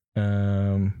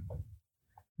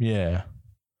 Yeah.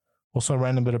 Also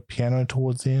ran a bit of piano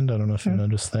towards the end. I don't know if you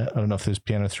noticed that. I don't know if there's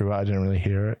piano throughout. I didn't really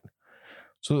hear it.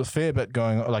 So a fair bit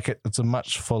going, like it's a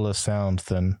much fuller sound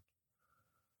than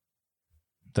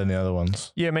the other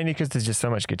ones. Yeah, mainly because there's just so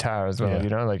much guitar as well, you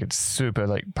know, like it's super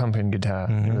like pumping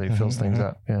guitar. It really fills things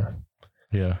up. Yeah.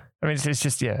 I mean, it's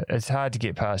just, it's hard to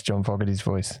get past John Fogerty's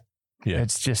voice. Yeah.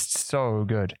 It's just so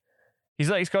good. He's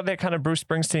got that kind of Bruce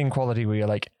Springsteen quality where you're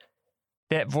like,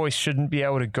 that voice shouldn't be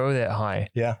able to go that high.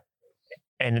 Yeah.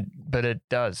 But it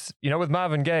does. You know, with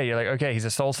Marvin Gaye, you're like, okay, he's a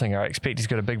soul singer. I expect he's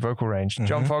got a big vocal range.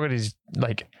 John Fogerty's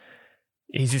like,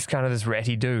 he's just kind of this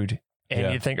ratty dude.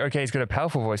 And you'd think, okay, he's got a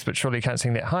powerful voice, but surely he can't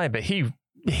sing that high. But he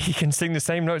can sing the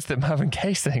same notes that Marvin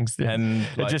Gaye sings. And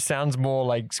it just sounds more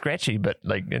like scratchy, but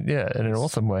like, in an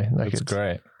awesome way. Like it's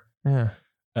great. Yeah.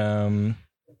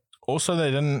 Also,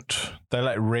 they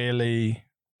like really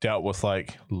dealt with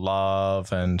like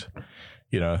love and,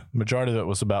 you know, majority of it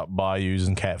was about bayous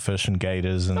and catfish and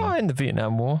gators. And the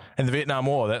Vietnam War. And the Vietnam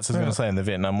War. That's what I was going to say, in the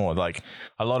Vietnam War. Like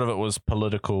a lot of it was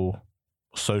political,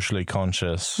 socially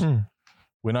conscious.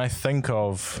 When I think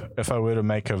of, if I were to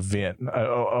make a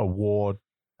war,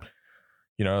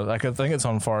 you know, like I think it's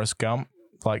on Forrest Gump,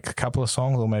 like a couple of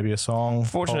songs or maybe a song.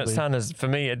 Fortunate Son is, for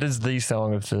me, it is the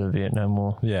song of the Vietnam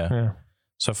War. Yeah.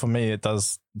 So for me, it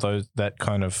does, that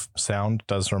kind of sound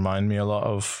does remind me a lot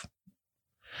of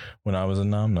when I was in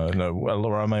Nam.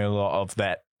 Remind me a lot of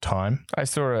that time. I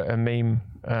saw a meme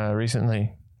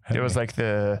recently. It was like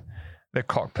the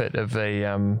cockpit of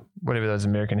a whatever those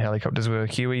American helicopters were,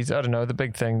 Hueys. I don't know, the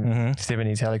big thing,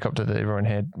 70s helicopter that everyone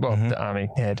had. Well, the army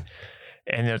had.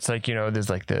 And it's like, you know,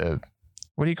 there's like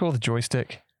what do you call the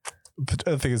joystick?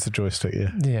 I think it's a joystick,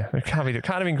 yeah. Yeah, it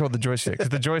can't even called the joystick, because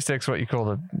the joystick's what you call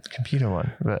the computer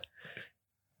one. But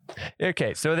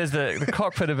Okay, so there's the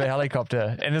cockpit of a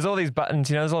helicopter, and there's all these buttons.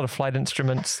 You know, there's a lot of flight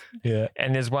instruments. Yeah.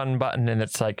 And there's one button, and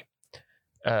it's like,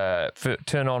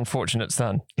 turn on Fortunate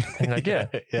Son. And like, yeah,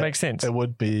 makes sense. It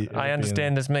would be. I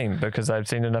understand this meme because I've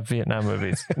seen enough Vietnam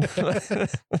movies.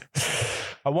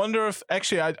 I wonder if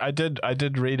actually I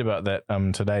did read about that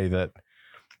today, that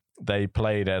they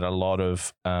played at a lot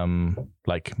of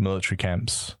like military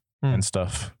camps and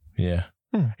stuff. Yeah.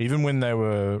 Even when they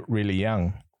were really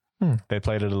young, they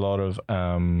played at a lot of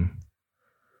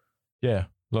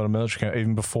military camps,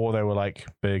 even before they were like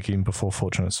big, even before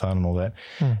Fortunate Son and all that.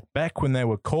 Back when they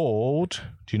were called,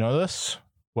 do you know this?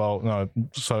 Well, no.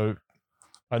 So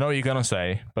I know what you're gonna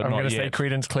say, but I'm not gonna yet. say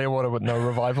Creedence Clearwater with no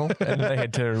revival, and they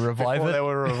had to revive Before it. they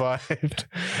were revived.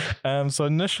 So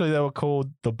initially they were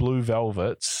called the Blue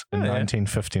Velvets in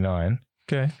 1959.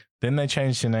 Okay. Then they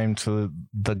changed their name to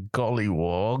the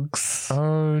Gollywogs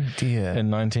Oh dear. in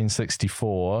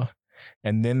 1964.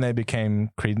 And then they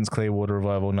became Creedence Clearwater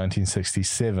Revival in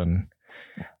 1967.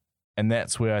 And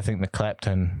that's where I think the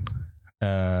Clapton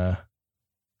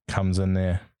comes in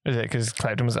there. Is it because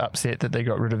Clapton was upset that they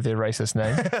got rid of their racist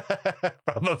name?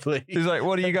 Probably. He's like,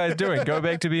 what are you guys doing? Go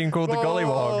back to being called the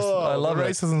Gollywogs. I love the it.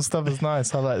 racism stuff is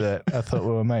nice. I like that. I thought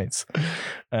we were mates.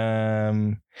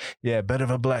 Yeah, bit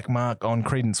of a black mark on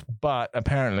Creedence, but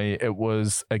apparently it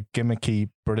was a gimmicky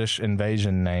British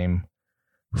invasion name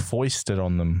foisted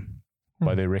on them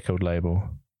by their record label.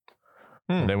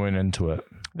 They went into it.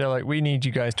 They're like, we need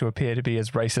you guys to appear to be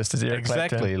as racist as Eric Clapton.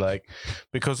 Exactly, like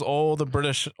because all the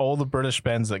British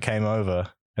bands that came over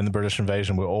in the British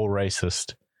invasion were all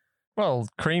racist. Well,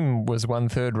 Cream was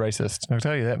 1/3 racist. I'll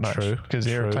tell you that much. True, Because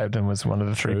Eric Clapton was one of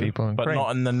the three people in but Cream.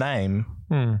 not in the name.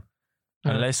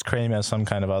 Unless Cream has some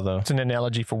kind of other. It's an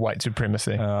analogy for white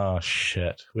supremacy. Oh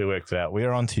shit, we worked it out.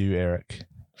 We're on to you, Eric.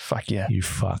 Fuck yeah. You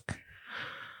fuck.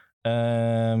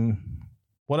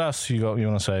 What else you want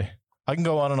to say? I can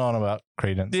go on and on about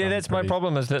Creedence. Yeah, that's my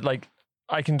problem is that like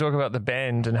I can talk about the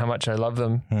band and how much I love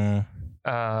them.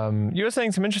 You were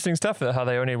saying some interesting stuff about how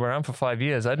they only were around for 5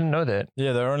 years. I didn't know that.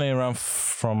 Yeah, they're only around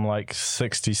from like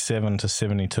 67 to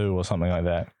 72 or something like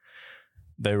that.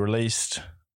 They released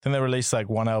like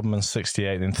one album in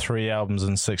 68, then 3 albums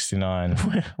in 69.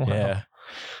 Wow. Yeah.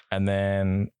 And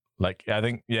then like, I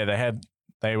think, yeah,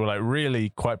 they were like really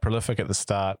quite prolific at the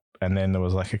start. And then there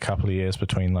was like a couple of years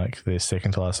between like their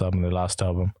second to last album and their last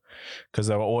album. Because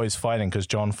they were always fighting because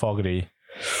John Fogerty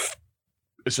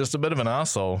is just a bit of an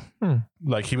asshole.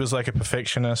 Like he was like a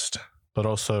perfectionist, but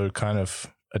also kind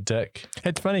of a dick.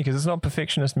 It's funny because it's not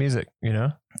perfectionist music, you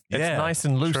know? It's nice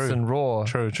and loose and raw.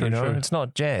 True. You know? It's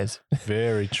not jazz.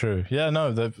 Very true. Yeah,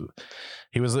 no,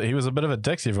 he was a bit of a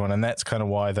dick to everyone, and that's kind of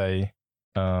why they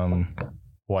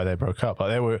broke up.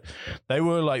 Like they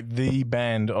were like the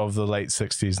band of the late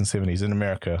 60s and 70s in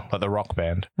America, like the rock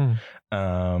band.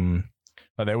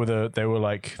 But they were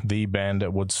like the band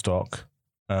at Woodstock.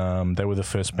 They were the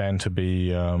first band to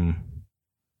be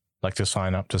like to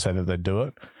sign up to say that they'd do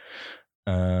it.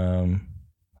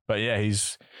 But yeah,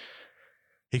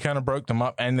 he kind of broke them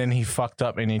up, and then he fucked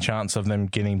up any chance of them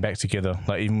getting back together.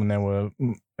 Like even when they were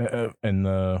in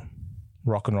the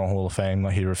Rock and Roll Hall of Fame,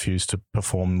 like he refused to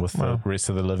perform with the rest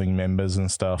of the living members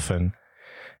and stuff, and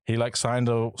he like signed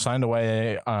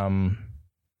away.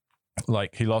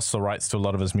 Like he lost the rights to a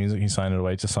lot of his music. He signed it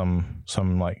away to some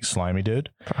like slimy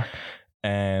dude.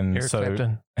 And Eric so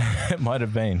Clapton. it might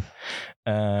have been.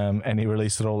 And he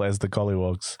released it all as the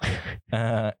Gollywogs.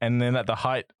 And then at the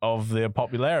height of their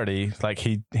popularity, like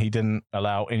he didn't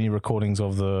allow any recordings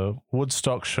of the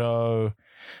Woodstock show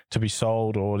to be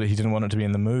sold, or he didn't want it to be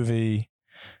in the movie.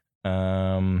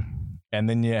 And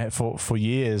then for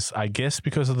years, I guess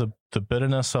because of the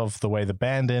bitterness of the way the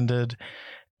band ended,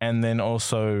 and then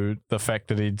also the fact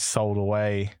that he'd sold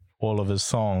away all of his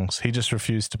songs, he just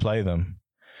refused to play them.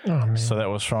 Oh, man. So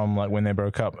that was from like when they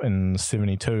broke up in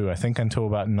 72, I think, until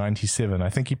about 97.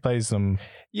 I think he plays them.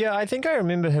 Yeah, I think I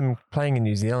remember him playing in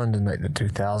New Zealand in like the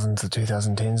 2000s or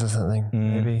 2010s or something,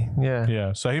 maybe. Yeah.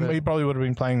 Yeah. So he probably would have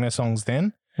been playing their songs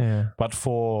then. Yeah. But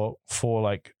for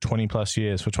like 20 plus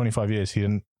years, for 25 years, he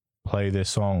didn't play their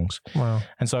songs. Wow.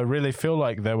 And so I really feel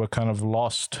like they were kind of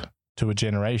lost to a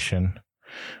generation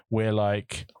where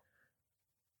like,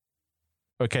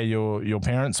 okay, your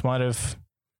parents might have,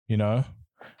 you know,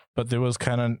 but it was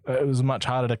much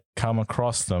harder to come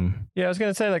across them. Yeah, I was going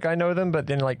to say, like, I know them, but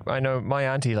then, like, I know my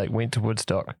auntie, like, went to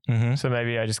Woodstock. So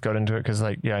maybe I just got into it because,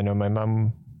 like, yeah, I know my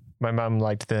mum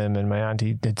liked them and my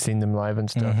auntie had seen them live and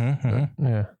stuff.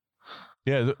 Yeah.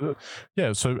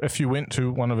 Yeah. So if you went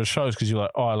to one of his shows because you're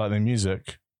like, oh, I like their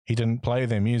music, he didn't play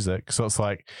their music. So it's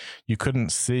like you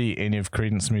couldn't see any of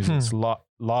Creedence music's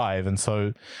live. And so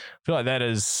I feel like that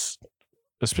is,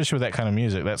 especially with that kind of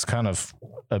music, that's kind of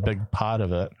a big part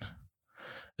of it,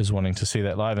 is wanting to see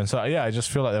that live. And so, yeah, I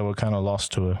just feel like they were kind of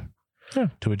lost to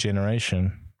a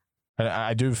generation. And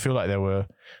I do feel like they were,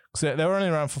 because they were only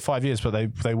around for 5 years, but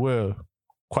they were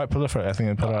quite prolific. I think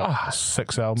they put out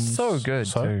 6 albums. So good,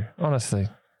 too, honestly.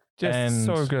 Just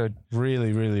so good.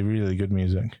 Really, really, really good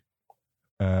music.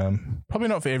 Probably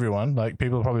not for everyone. Like,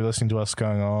 people are probably listening to us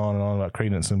going on and on about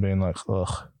Creedence and being like,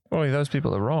 ugh. Well, those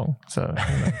people are wrong. So,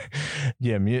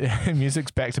 yeah, music's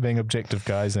back to being objective,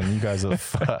 guys, and you guys are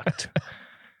fucked.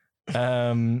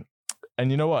 And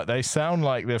you know what? They sound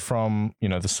like they're from,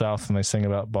 the South, and they sing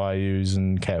about bayous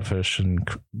and catfish. And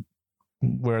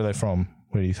where are they from?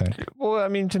 Where do you think? Well, I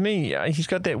mean, to me, he's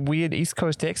got that weird East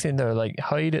Coast accent, though. Like,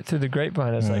 hide it through the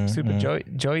grapevine. It's like super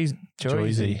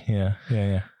Joyzy.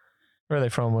 Yeah. Where are they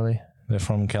from, Willie? They're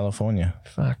from California.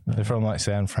 Fuck, man. They're from like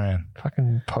San Fran.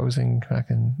 Fucking posing.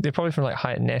 They're probably from like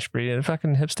Haight and Ashbury. They're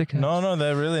fucking hipster kids. No,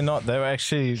 they're really not. They were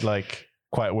actually like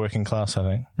quite working class,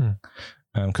 I think.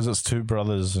 Because it's 2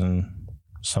 brothers and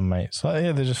some mates. Like,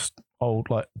 yeah, they're just old,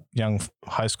 like young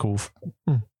high school,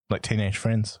 like teenage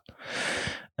friends.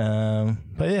 But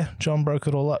yeah, John broke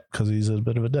it all up because he's a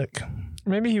bit of a dick.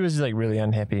 Maybe he was like really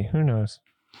unhappy. Who knows?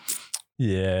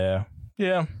 Yeah.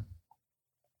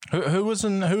 Who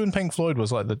in Pink Floyd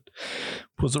was like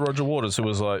was it Roger Waters who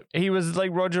was like? He was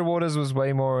like, Roger Waters was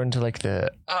way more into like the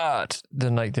art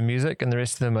than like the music, and the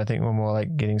rest of them I think were more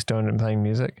like getting stoned and playing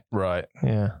music. Right.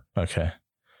 Yeah. Okay.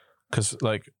 Because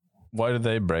like, why did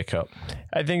they break up?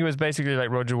 I think it was basically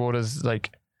like Roger Waters like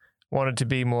wanted to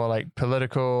be more like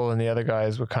political, and the other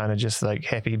guys were kind of just like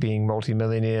happy being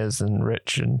multimillionaires and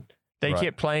rich, and they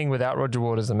kept playing without Roger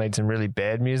Waters and made some really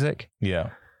bad music. Yeah.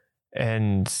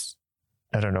 And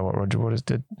I don't know what Roger Waters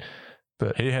did,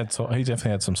 but he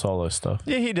definitely had some solo stuff.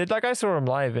 Yeah, he did. Like, I saw him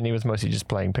live and he was mostly just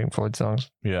playing Pink Floyd songs.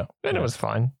 Yeah. And it was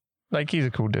fine. Like, he's a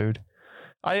cool dude.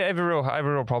 I have a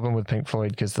real problem with Pink Floyd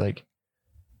because like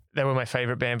they were my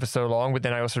favorite band for so long, but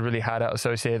then I also really had to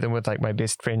associate them with like my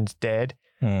best friend's dad,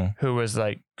 who was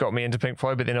like got me into Pink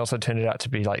Floyd, but then also turned it out to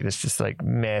be like this just like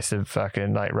massive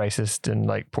fucking like racist and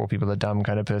like poor people are dumb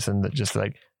kind of person that just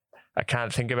like I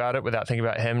can't think about it without thinking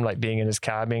about him like being in his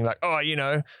car being like, oh,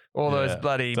 all those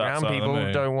bloody brown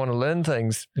people don't want to learn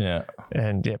things. Yeah.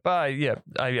 And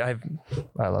I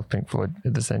love Pink Floyd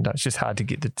at the same time. It's just hard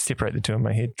to separate the two in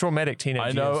my head. Traumatic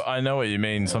teenage years. I know what you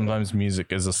mean. Sometimes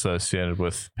music is associated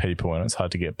with people and it's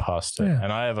hard to get past it. Yeah.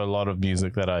 And I have a lot of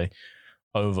music that I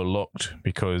overlooked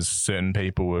because certain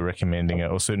people were recommending it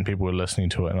or certain people were listening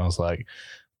to it. And I was like,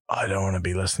 I don't want to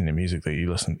be listening to music that you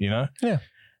listen, Yeah.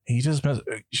 You should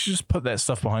just put that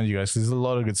stuff behind you guys. There's a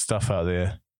lot of good stuff out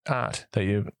there. There's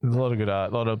a lot of good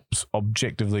art, a lot of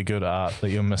objectively good art that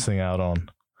you're missing out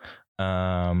on.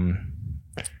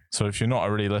 So if you're not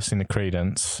already listening to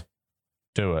Creedence,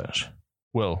 do it.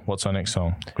 Will, what's our next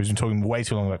song? Because you've been talking way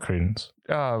too long about Creedence.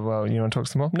 Oh, well, you want to talk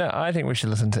some more? No, I think we should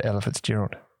listen to Ella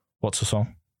Fitzgerald. What's the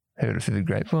song? Heard it through the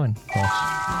grapevine.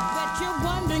 Bet you're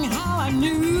wondering how I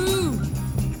knew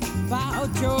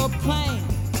about your plan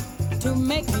to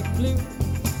make me blue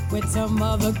with some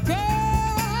other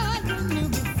girl you knew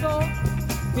before.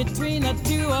 Between the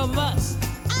two of us,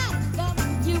 I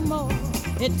love you more.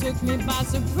 It took me by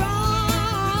surprise,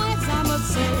 I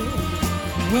must say,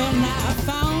 when I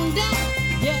found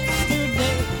out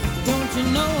yesterday. Don't you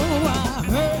know I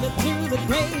heard it through the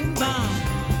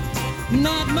grapevine?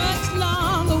 Not much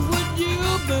longer would you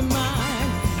be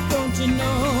mine. Don't you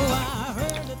know I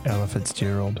heard it. Ella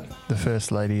Fitzgerald, the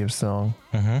first lady of song.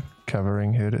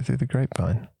 Covering Heard It Through the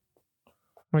Grapevine.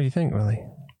 What do you think, Willie?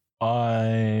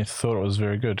 I thought it was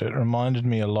very good. It reminded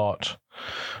me a lot,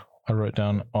 I wrote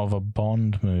down, of a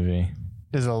Bond movie.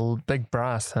 There's a big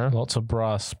brass, huh? Lots of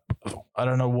brass. I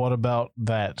don't know what about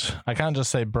that. I can't just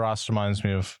say brass reminds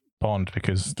me of Bond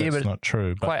because that's not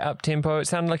true. But quite up tempo. It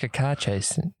sounded like a car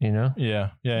chase,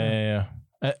 Yeah.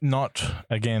 Not,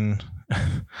 again,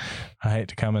 I hate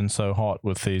to come in so hot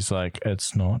with these, like,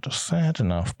 it's not sad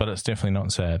enough, but it's definitely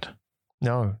not sad.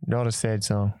 No, not a sad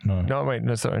song. No. Not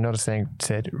a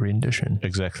sad rendition.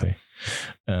 Exactly.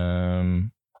 I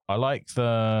like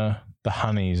the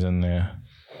honeys in there.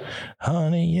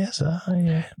 Honey, yes,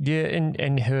 yeah. Yeah,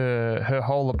 and her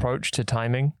whole approach to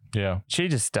timing. Yeah. She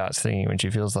just starts singing when she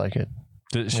feels like it.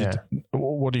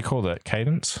 What do you call that?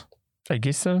 Cadence? I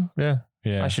guess so, yeah.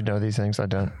 Yeah. I should know these things. I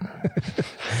don't.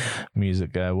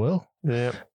 Music guy will.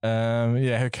 Yeah.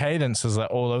 Her cadence is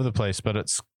like all over the place, but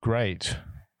it's great.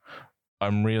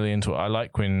 I'm really into it. I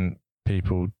like when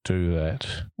people do that.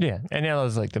 Yeah, and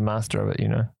Ella's like the master of it,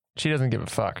 she doesn't give a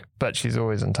fuck, but she's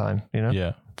always in time, you know?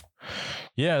 Yeah.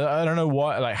 Yeah, I don't know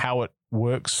why, like how it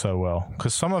works so well.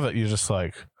 Because some of it you're just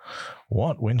like,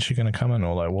 what? When's she going to come in?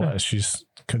 Or like, what? She's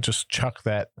can just chuck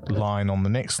that line on the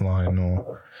next line.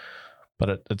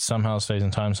 But it somehow stays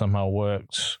in time, somehow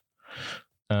works.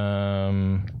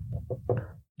 Yeah,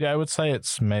 I would say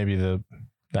it's maybe the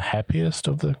happiest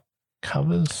of the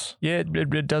covers. Yeah,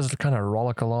 it does kind of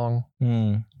rollick along.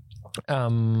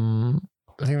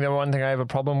 I think the one thing I have a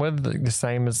problem with, the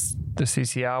same as the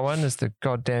CCR one, is the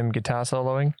goddamn guitar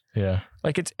soloing. Yeah.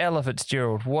 Like, it's Ella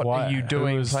Fitzgerald. What are you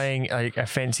doing playing a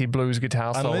fancy blues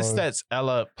guitar solo? Unless that's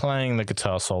Ella playing the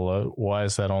guitar solo, why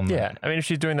is that on there? Yeah, I mean, if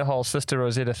she's doing the whole Sister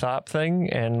Rosetta Tharpe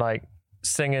thing and like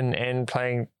singing and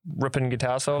playing ripping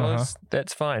guitar solos,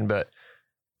 that's fine. But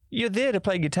you're there to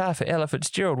play guitar for Ella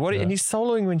Fitzgerald. And he's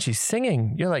soloing when she's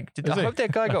singing. You're like, I hope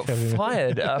that guy got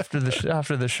fired after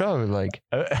the show. Like,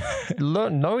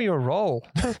 know your role.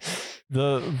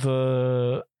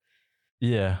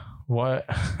 Yeah. Why?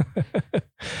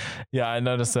 Yeah, I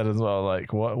noticed that as well.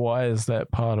 Like, why is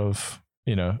that part of,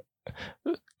 you know,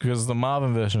 because the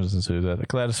Marvin version doesn't do that, the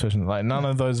Gladys version, like none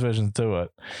of those versions do it.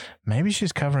 Maybe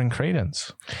she's covering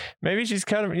Creedence. Maybe she's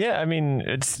kind of, I mean,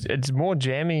 it's more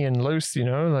jammy and loose, you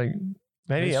know, like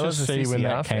maybe Ella's a CCR when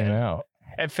that came out.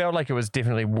 It felt like it was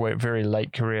definitely very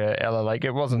late career Ella. Like,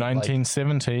 it wasn't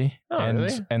 1970, really?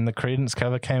 And the Creedence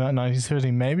cover came out in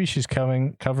 1970. Maybe she's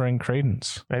covering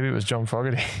Creedence. Maybe it was John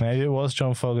Fogerty. Maybe it was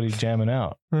John Fogerty jamming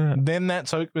out. Then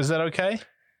is that okay?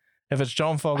 If it's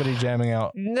John Fogerty jamming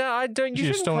out, no, I don't.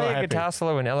 You shouldn't play a guitar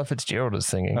solo when Ella Fitzgerald is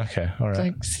singing. Okay, all right.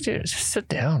 Like, just sit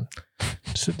down.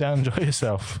 Sit down, enjoy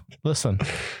yourself. Listen.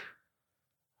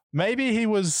 Maybe he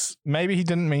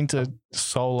didn't mean to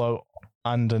solo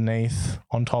underneath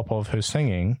on top of her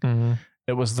singing. Mm-hmm.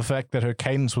 It was the fact that her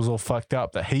cadence was all fucked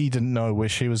up, that he didn't know where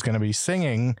she was going to be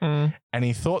singing, and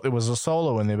he thought there was a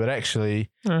solo in there, but actually,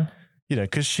 you know,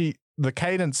 because the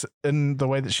cadence in the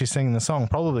way that she's singing the song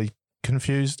probably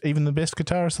confused even the best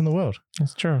guitarist in the world.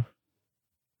 That's true.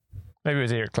 Maybe it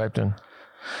was Eric Clapton.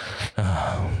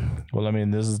 Well, I mean,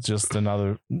 this is just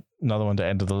another one to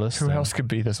add to the list. Who else could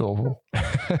be this awful?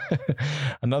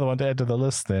 Another one to add to the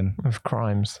list then. Of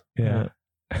crimes. Yeah.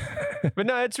 But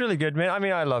no, it's really good, man. I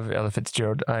mean, I love Ella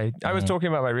Fitzgerald. I was talking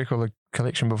about my record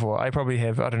collection before. I probably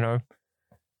have, I don't know,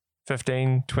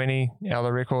 15, 20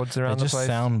 Ella records around the place. They just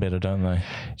sound better, don't they?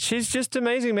 She's just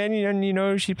amazing, man. You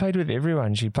know, she played with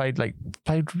everyone. She played like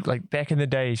back in the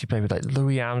day, she played with like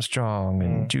Louis Armstrong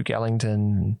and Duke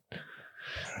Ellington,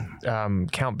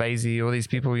 Count Basie, all these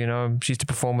people, you know. She used to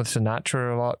perform with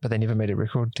Sinatra a lot, but they never made a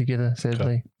record together,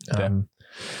 sadly.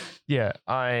 Yeah,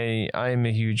 I'm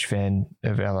a huge fan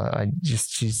of Ella.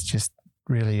 She's just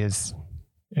really is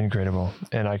incredible,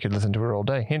 and I could listen to her all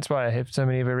day. Hence why I have so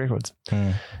many of her records.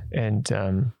 And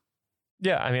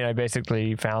yeah, I mean, I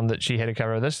basically found that she had a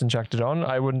cover of this and chucked it on.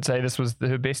 I wouldn't say this was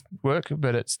her best work,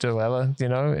 but it's still Ella, you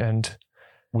know. And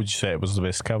would you say it was the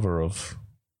best cover of,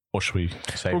 or should we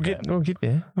say we'll get there?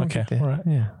 We'll okay, get there. all right.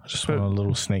 Yeah, I just want a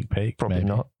little sneak peek. Probably maybe.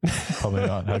 not. Probably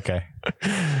not. Okay.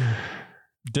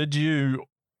 Did you,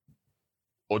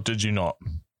 or did you not,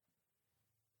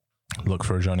 look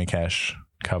for a Johnny Cash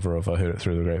cover of I Heard It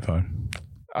Through the Grapevine?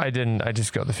 I didn't. I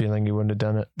just got the feeling he wouldn't have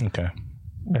done it. Okay.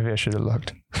 Maybe I should have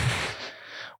looked.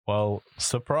 Well,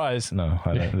 surprise. No,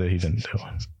 I don't. He didn't do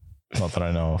it. Not that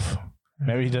I know of.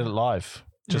 Maybe he did it live,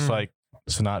 just like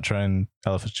Sinatra and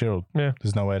Ella Fitzgerald. Yeah.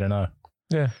 There's no way to know.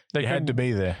 Yeah. They had to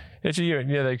be there. Actually,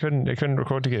 yeah, they couldn't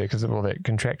record together because of all that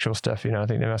contractual stuff. You know, I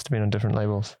think they must have been on different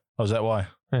labels. Oh, is that why?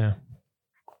 Yeah.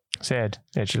 Sad,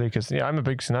 actually, because I'm a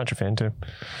big Sinatra fan too.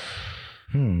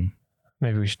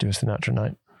 Maybe we should do a Sinatra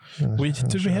night. Did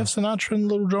we have Sinatra and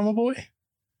Little Drummer Boy?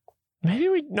 Maybe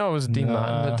it was Dean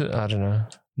Martin. I don't know.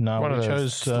 No, we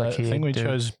chose. I think we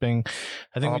chose Bing.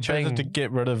 I think we chose it to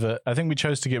get rid of it. I think we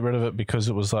chose to get rid of it because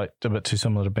it was like a bit too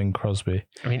similar to Bing Crosby.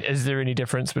 I mean, is there any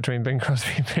difference between Bing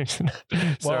Crosby and Bing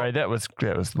Sinatra? Sorry, that was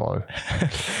low.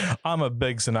 I'm a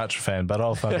big Sinatra fan, but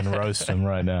I'll fucking roast him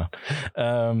right now.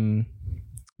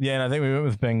 Yeah, and I think we went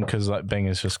with Bing because like Bing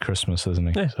is just Christmas,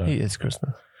 isn't he? Yeah, so. He is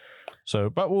Christmas.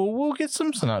 So, but we'll get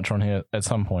some Sinatra on here at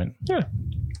some point. Yeah.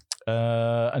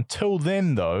 Until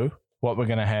then, though, what we're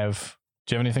going to have.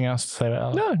 Do you have anything else to say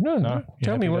about Ella? No.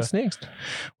 Tell me what's next.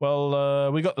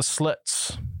 Well, we got the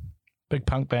Slits, big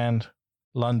punk band,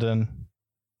 London.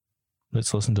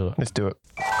 Let's listen to it. Let's do it.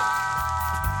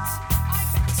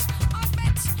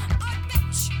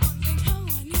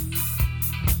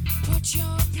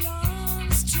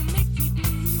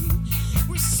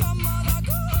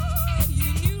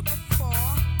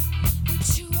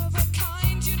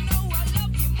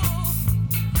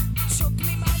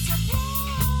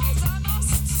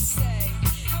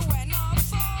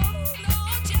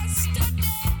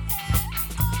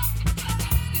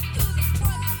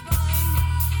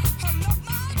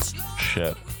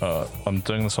 I'm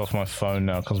doing this off my phone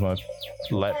now because my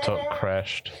laptop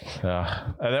crashed.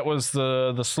 That was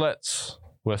the Slits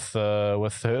with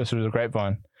Her Through the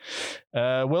Grapevine.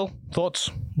 Will,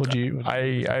 thoughts?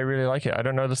 I really like it. I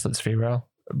don't know the Slits very well,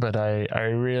 but I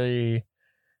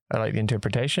like the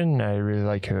interpretation. I really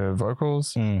like her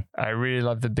vocals. I really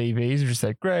love the BBs, just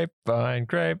like grapevine.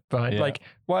 Yeah. Like,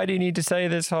 why do you need to say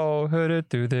this whole heard it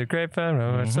through the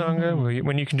grapevine song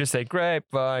when you can just say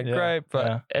grapevine?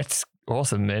 Yeah. It's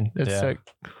awesome, man. It's like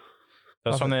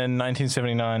that's from their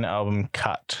 1979 album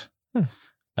Cut.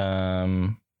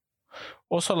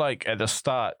 Also, like at the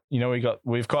start,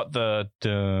 we've got the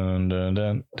dun dun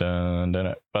dun dun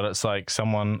dun, but it's like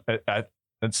someone.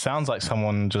 It sounds like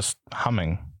someone just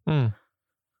humming.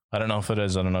 I don't know if it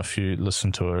is. I don't know if you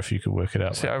listen to it or if you could work it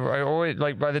out. See, I always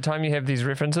like by the time you have these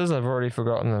references, I've already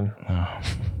forgotten them.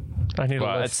 I need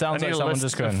a list. It sounds like someone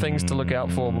just going, things to look out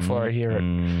for before I hear it.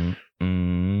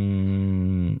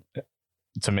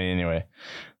 To me, anyway,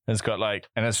 it's got like,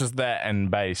 and it's just that and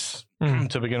bass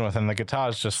to begin with, and the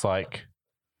guitar's just like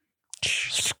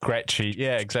scratchy.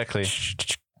 Yeah, exactly.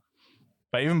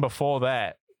 But even before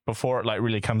that, before it like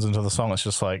really comes into the song, it's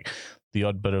just like the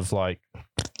odd bit of like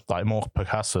more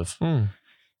percussive, and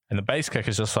the bass kick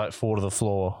is just like 4 to the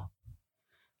floor.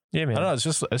 Yeah, man. I don't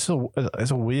know.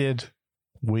 It's a weird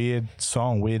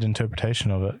song, weird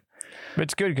interpretation of it.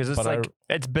 It's good because it's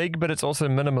it's big, but it's also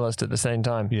minimalist at the same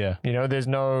time. Yeah, there's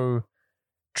no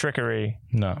trickery.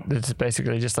 No, it's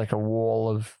basically just like a wall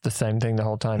of the same thing the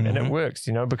whole time, and it works.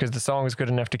 Because the song is good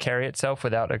enough to carry itself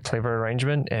without a clever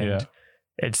arrangement, and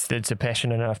it's a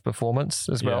passionate enough performance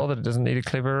as well that it doesn't need a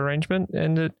clever arrangement,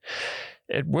 and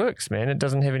it works, man. It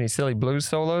doesn't have any silly blues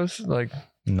solos. Like,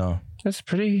 no, it's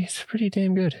pretty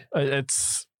damn good.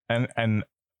 It's and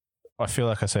I feel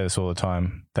like I say this all the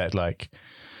time that like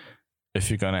if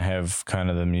you're gonna have kind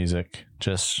of the music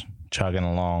just chugging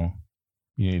along,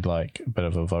 you need like a bit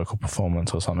of a vocal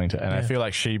performance or something to. And I feel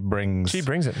like she brings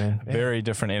it, man. Very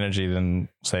different energy than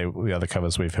say the other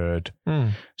covers we've heard.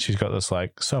 She's got this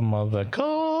like some other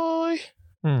guy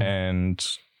and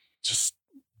just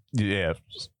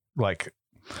like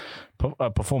a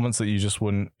performance that you just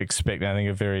wouldn't expect. I think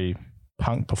a very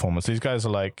punk performance. These guys are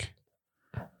like,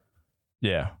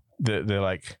 they're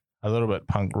like a little bit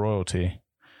punk royalty,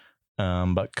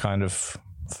 but kind of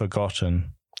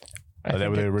forgotten. They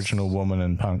were the original woman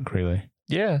in punk, really.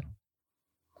 Yeah.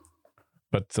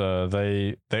 But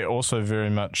they also very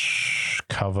much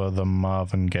cover the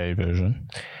Marvin Gaye version.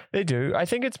 They do. I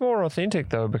think it's more authentic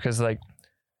though, because like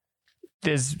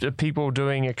there's people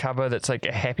doing a cover that's like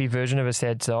a happy version of a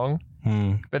sad song.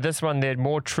 But this one, they're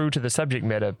more true to the subject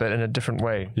matter, but in a different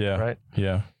way. Yeah. Right?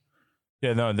 Yeah.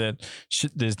 Yeah, no,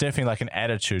 there's definitely like an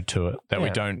attitude to it that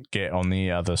we don't get on the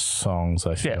other songs,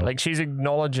 I feel. Yeah, like she's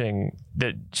acknowledging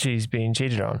that she's being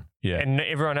cheated on. Yeah. And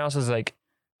everyone else is like,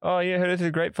 oh, yeah, heard it through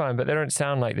the grapevine, but they don't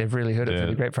sound like they've really heard it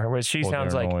through the grapevine. Whereas she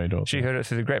sounds like she heard it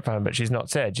through the grapevine, but she's not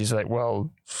sad. She's like,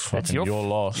 well, that's your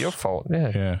loss. Your fault.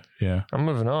 Yeah. Yeah. I'm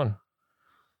moving on.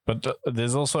 But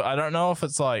there's also, I don't know if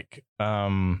it's like,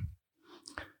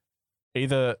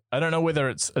 either I don't know whether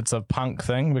it's a punk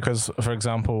thing because, for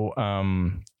example,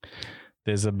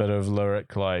 there's a bit of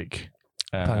lyric like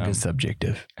punk is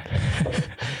subjective.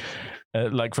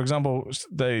 Like for example,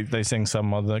 they sing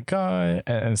some other guy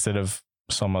instead of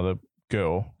some other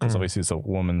girl because obviously it's a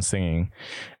woman singing,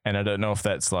 and I don't know if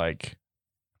that's like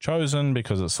chosen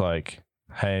because it's like,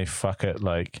 hey, fuck it,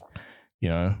 like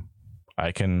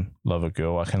I can love a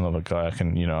girl, I can love a guy, I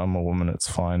can I'm a woman, it's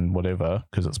fine, whatever,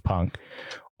 because it's punk.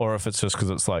 Or if it's just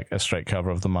because it's like a straight cover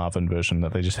of the Marvin version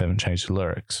that they just haven't changed the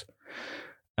lyrics.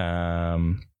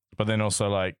 But then also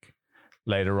like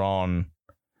later on,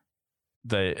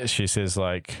 she says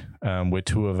like, we're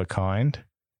two of a kind,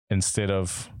 instead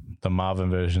of the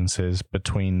Marvin version says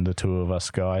between the two of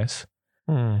us guys.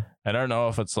 I don't know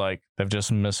if it's like they've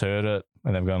just misheard it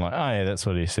and they've gone like, oh yeah, that's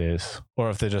what he says.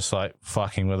 Or if they're just like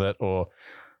fucking with it. Or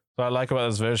what I like about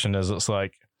this version is it's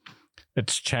like,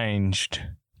 it's changed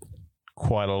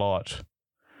quite a lot,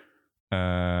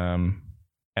 and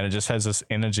it just has this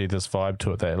energy, this vibe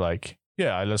to it that like,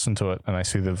 I listen to it and I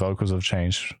see the vocals have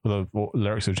changed, the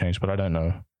lyrics have changed, but I don't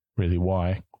know really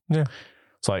why.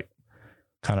 It's like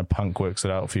kind of punk works it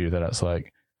out for you that it's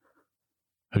like,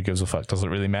 who gives a fuck? Does it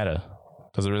really matter?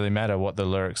 Does it really matter what the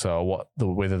lyrics are, or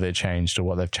whether they're changed or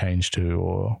what they've changed to,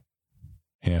 or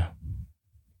I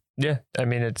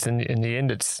mean, it's in the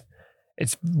end, it's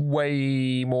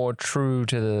way more true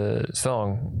to the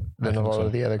song than a lot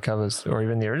of the other covers, or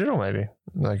even the original, maybe.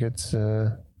 Like it's,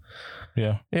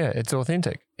 it's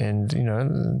authentic, and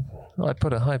I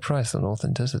put a high price on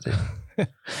authenticity.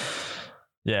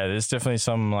 Yeah, there's definitely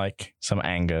some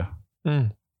anger,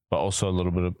 but also a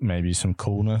little bit of maybe some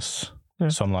coolness.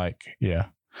 Yeah.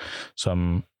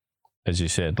 Some, as you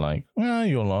said, like, well,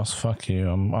 you're lost. Fuck you.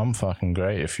 I'm fucking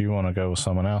great. If you want to go with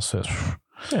someone else, that's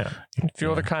If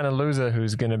you're the kind of loser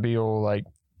who's going to be all like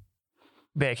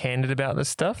backhanded about this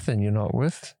stuff, then you're not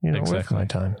worth my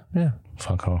time. Yeah,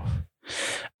 fuck off.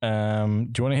 Do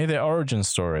you want to hear their origin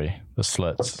story, the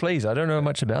Slits? Please, I don't know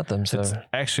much about them, so it's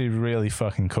actually really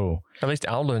fucking cool. At least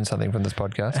I'll learn something from this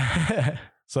podcast.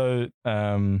 So,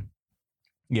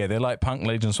 they're like punk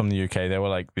legends from the UK. They were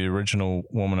like the original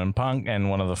woman in punk and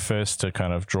one of the first to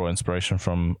kind of draw inspiration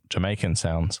from Jamaican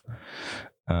sounds.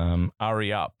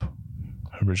 Ari Up,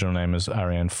 her original name is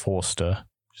Ariane Forster.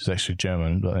 She's actually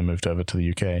German, but they moved over to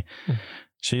the UK.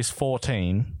 She's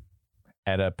 14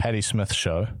 at a Patti Smith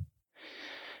show.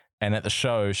 And at the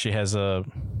show, she has a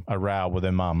row with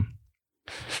her mum,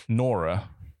 Nora,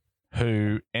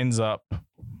 who ends up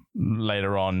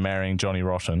later on marrying Johnny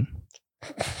Rotten.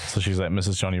 So she's like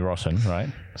Mrs. Johnny Rotten, right?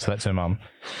 So that's her mum.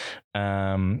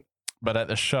 But at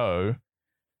the show,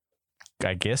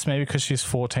 I guess maybe because she's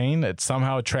 14, it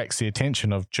somehow attracts the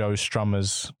attention of Joe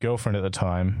Strummer's girlfriend at the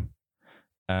time,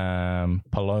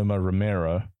 Paloma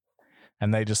Romero,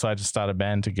 and they decide to start a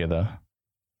band together.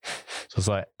 So it's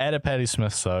like at a Patti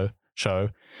Smith show,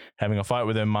 having a fight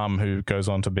with her mum, who goes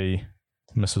on to be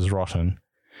Mrs. Rotten.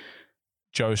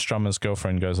 Joe Strummer's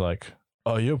girlfriend goes like,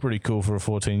 "Oh, you're pretty cool for a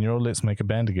 14-year-old. Let's make a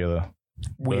band together."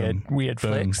 Weird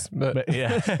flex, but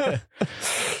yeah.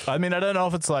 I mean, I don't know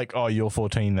if it's like, "Oh, you're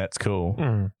 14, that's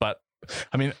cool," but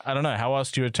I mean, I don't know. How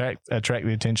else do you attract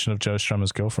the attention of Joe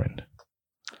Strummer's girlfriend?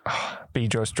 Be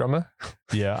Joe Strummer.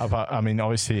 Yeah, I mean,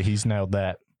 obviously he's nailed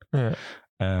that. Yeah.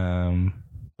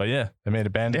 But yeah, they made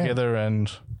a band together,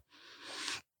 and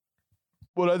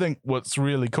what's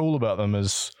really cool about them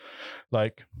is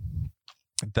like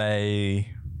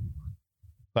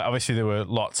obviously there were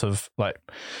lots of like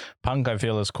punk, I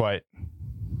feel, is quite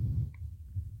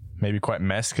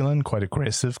masculine, quite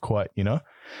aggressive, quite,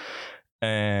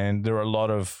 and there are a lot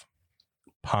of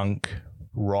punk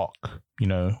rock,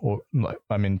 or like,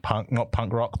 I mean, punk, not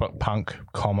punk rock, but punk,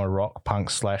 rock,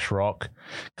 punk/rock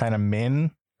kind of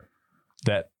men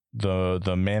that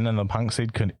the men in the punk scene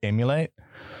could emulate.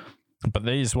 But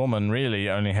these women really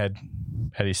only had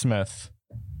Patti Smith,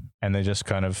 and they just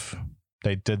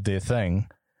they did their thing,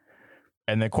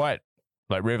 and they're quite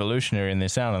like revolutionary in their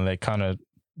sound, and they kind of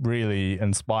really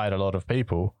inspired a lot of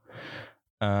people.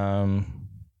 But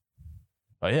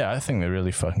yeah, I think they're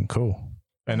really fucking cool.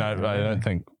 And I don't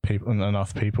think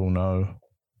enough people know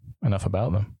enough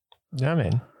about them. Yeah,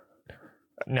 man.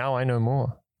 Now I know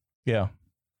more. Yeah.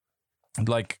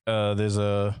 Like there's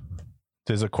a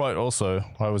quote also.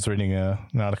 I was reading an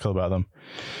article about them.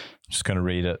 I'm just going to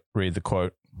read the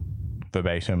quote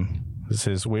verbatim. It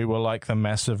says, "We were like the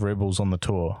massive rebels on the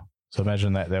tour." So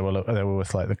imagine that they were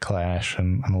with like the Clash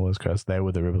and all those guys. They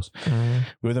were the rebels.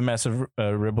 We were the massive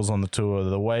rebels on the tour.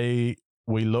 The way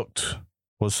we looked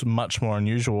was much more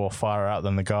unusual or far out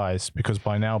than the guys, because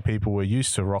by now people were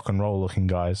used to rock and roll looking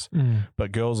guys.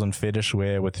 But girls in fetish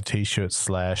wear with the t-shirts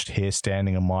slashed, hair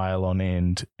standing a mile on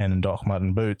end, and in Doc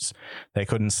Marten boots, they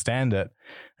couldn't stand it.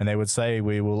 And they would say,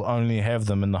 "We will only have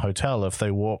them in the hotel if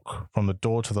they walk from the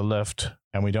door to the lift,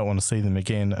 and we don't want to see them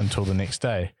again until the next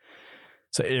day."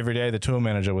 So every day the tour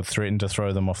manager would threaten to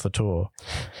throw them off the tour.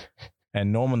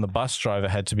 And Norman, the bus driver,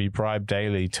 had to be bribed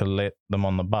daily to let them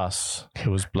on the bus. It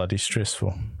was bloody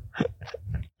stressful.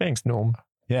 Thanks, Norm.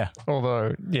 Yeah.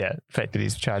 Although, yeah, the fact that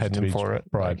he's charging them for it.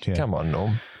 Bribed, yeah. Come on,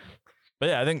 Norm. But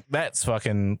yeah, I think that's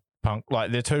fucking punk.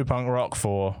 Like, they're too punk rock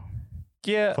for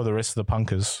the rest of the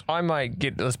punkers. I might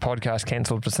get this podcast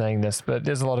cancelled for saying this, but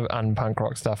there's a lot of un-punk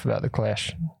rock stuff about the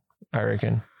Clash, I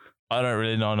reckon. I don't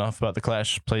really know enough about the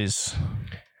Clash. Please,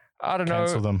 I don't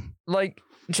cancel know. them. Like,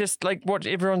 just like watch.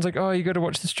 Everyone's like, "Oh, you got to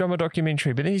watch this drummer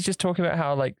documentary," but then he's just talking about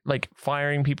how like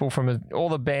firing people from all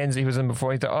the bands he was in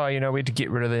before. He's like, "Oh, we had to get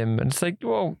rid of them," and it's like,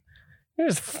 well, you're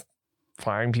just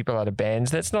firing people out of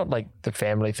bands. That's not like the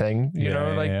family thing, you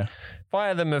know. Like,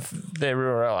 fire them if they're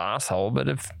a real asshole, but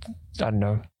if I don't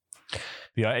know.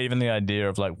 Yeah, even the idea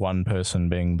of like one person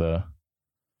being the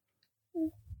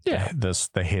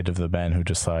head of the band who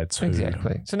decides who.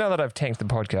 Exactly. So now that I've tanked the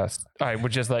podcast, I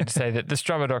would just like to say that the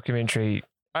Strummer documentary,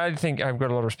 I think I've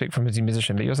got a lot of respect for him as a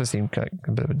musician, but he also seemed like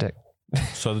a bit of a dick.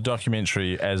 So the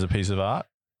documentary as a piece of art,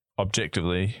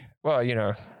 objectively. Well,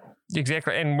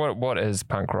 exactly. And what is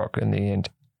punk rock in the end?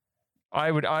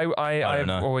 I've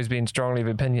always been strongly of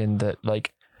opinion that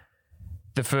like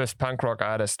the first punk rock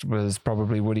artist was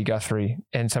probably Woody Guthrie,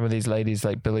 and some of these ladies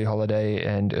like Billie Holiday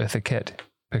and Eartha Kitt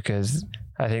because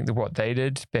I think that what they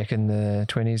did back in the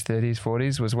 20s, 30s,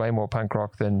 40s was way more punk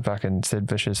rock than fucking Sid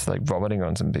Vicious like vomiting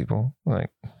on some people. Like,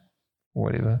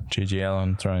 whatever. G.G.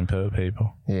 Allen throwing poo at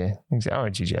people. Yeah. Oh,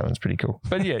 G.G. Allen's pretty cool.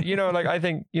 But yeah, like I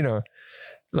think,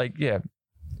 like, yeah,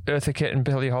 Eartha Kitt and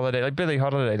Billie Holiday. Like Billie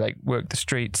Holiday like worked the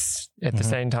streets at the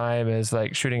same time as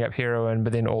like shooting up heroin,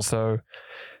 but then also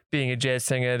being a jazz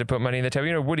singer to put money in the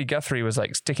table. Woody Guthrie was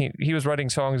like he was writing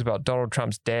songs about Donald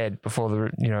Trump's dad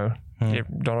before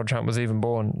Donald Trump was even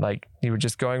born. Like he was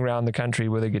just going around the country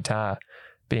with a guitar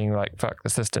being like, fuck the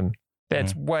system.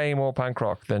 That's way more punk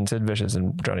rock than Sid Vicious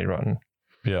and Johnny Rotten.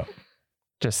 Yeah.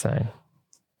 Just saying.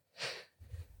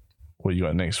 What you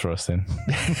got next for us then?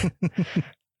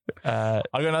 I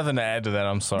got nothing to add to that.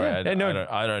 I'm sorry. Yeah,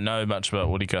 I don't know much about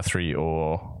Woody Guthrie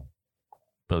or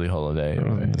Billie Holiday.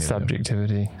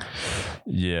 Subjectivity.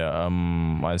 Yeah.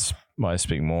 I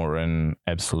speak more in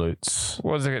absolutes.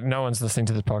 No one's listening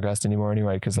to the podcast anymore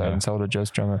anyway because I haven't sold a Joe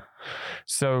Strummer.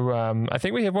 So I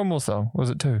think we have one more song. Was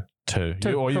it two? Two.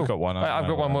 Cool. You've got one. I've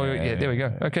got one more. Yeah, there we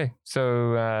go. Okay.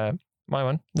 So my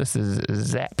one. This is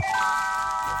Zap.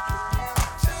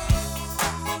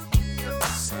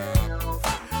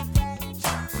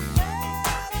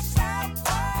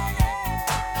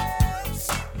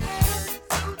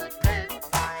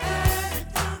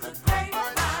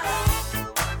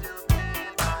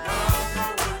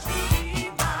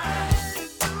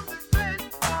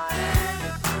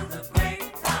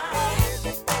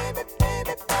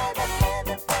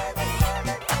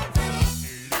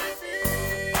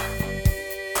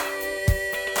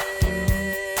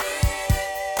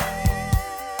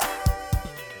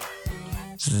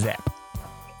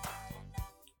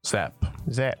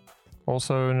 Zap,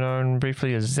 also known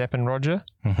briefly as Zapp and Roger,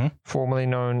 formerly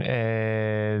known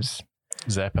as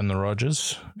Zapp and the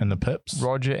Rogers and the Pips.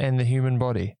 Roger and the Human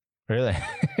Body. Really?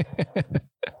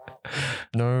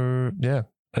 No, yeah.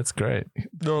 That's great.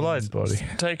 No lies. Body.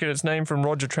 Taken its name from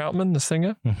Roger Troutman, the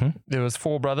singer. There was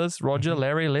 4 brothers, Roger,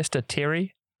 Larry, Lester,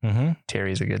 Terry.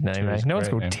 Terry's a good name, Terry's no one's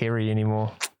called name. Terry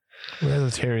anymore. Where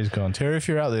the Terry's gone? Terry, if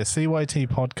you're out there,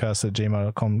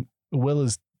 cytpodcast@gmail.com. Will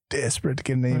is desperate to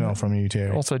get an email from you,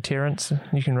 Terry. Also Terrence,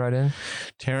 you can write in.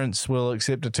 Terrence will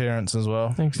accept a Terrence as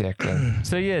well. Exactly.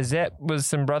 So yeah, Zapp was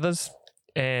some brothers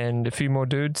and a few more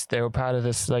dudes. They were part of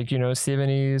this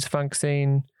 70s funk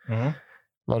scene. A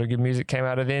lot of good music came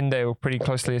out of then. They were pretty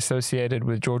closely associated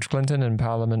with George Clinton and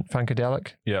Parliament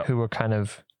Funkadelic, who were kind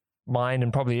of mine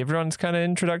and probably everyone's kind of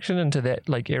introduction into that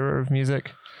era of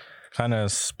music. Kind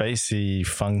of spacey,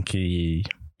 funky.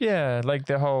 Yeah, like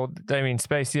the whole,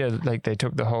 space, like they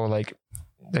took the whole, like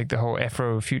the whole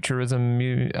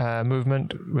Afrofuturism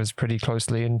movement was pretty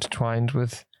closely intertwined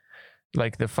with,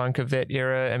 like, the funk of that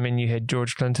era. I mean, you had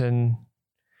George Clinton,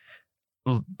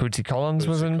 Bootsy Collins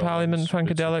was in Parliament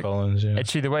Funkadelic. Collins, yeah.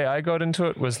 Actually, the way I got into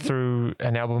it was through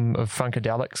an album of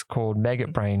Funkadelics called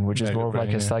Maggot Brain, which is more of like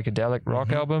a psychedelic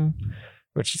rock album,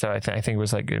 which so I think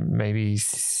was like maybe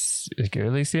like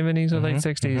early 70s or late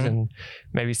 60s and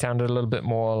maybe sounded a little bit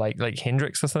more like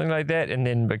Hendrix or something like that, and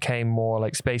then became more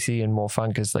like spacey and more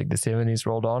funk as like the 70s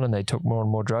rolled on and they took more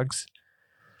and more drugs.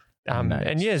 Nice.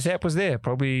 And yeah, Zapp was there,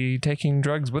 probably taking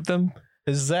drugs with them.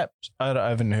 Is Zapp, I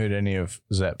haven't heard any of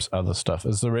Zapp's other stuff.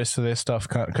 Is the rest of their stuff,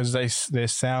 because their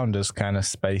sound is kind of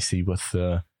spacey with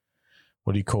the,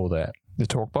 what do you call that? The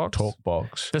talk box? Talk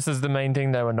box. This is the main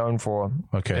thing they were known for,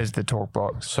 is the talk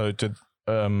box. So did,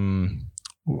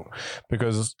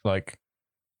 because like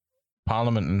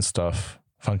Parliament and stuff,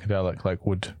 Funkadelic like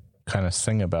would kind of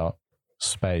sing about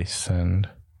space and,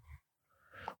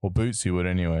 or Bootsy would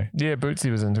anyway. Yeah, Bootsy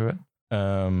was into it.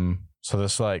 So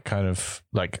this like kind of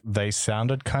like they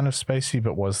sounded kind of spacey,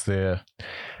 but was there?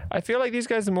 I feel like these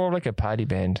guys are more like a party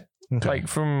band. Okay. Like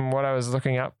from what I was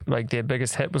looking up, like their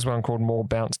biggest hit was one called More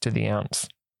Bounce to the Ounce.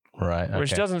 Right. Okay.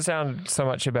 Which doesn't sound so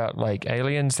much about like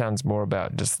aliens, sounds more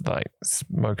about just like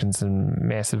smoking some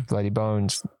massive bloody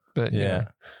bones. But yeah.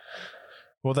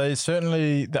 Well, they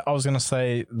certainly, I was going to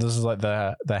say, this is like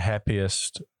the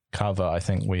happiest cover I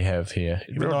think we have here.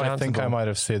 Even though I think I might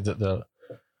have said that the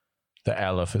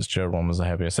Ella Fitzgerald one was the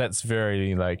happiest. That's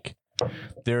very like,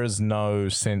 there is no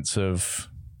sense of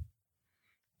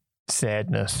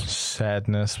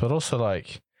sadness, but also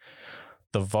like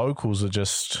the vocals are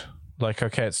just like,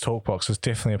 okay, it's Talkbox, it's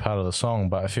definitely a part of the song,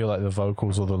 but I feel like the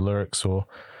vocals or the lyrics or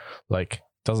like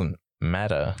doesn't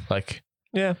matter. Like,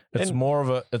 yeah, it's more of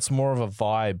a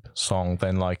vibe song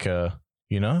than like a,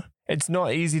 you know, it's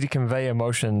not easy to convey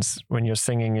emotions when you're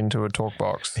singing into a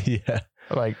Talkbox. Yeah,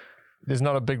 like there's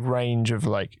not a big range of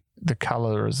like the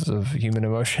colors of human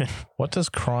emotion. What does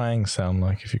crying sound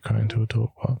like if you cry into a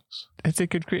Talkbox? It's a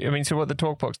good, I mean, so what the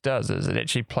Talkbox does is it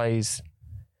actually plays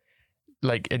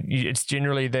it's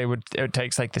generally it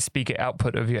takes like the speaker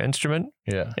output of your instrument,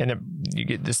 Yeah. and you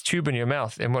get this tube in your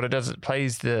mouth, and what it does, it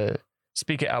plays the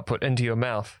speaker output into your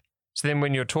mouth. So then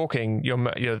when you're talking,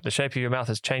 the shape of your mouth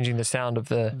is changing the sound of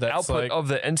the output of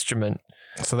the instrument.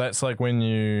 So that's like when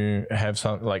you have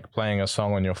something like playing a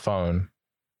song on your phone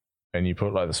and you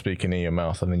put like the speaker near your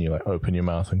mouth and then you like open your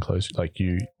mouth and close like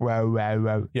you. Wow, wow,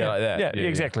 wow. Yeah, like that. Yeah,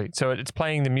 exactly. So it's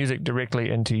playing the music directly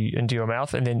into your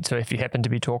mouth. And then so if you happen to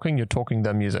be talking, you're talking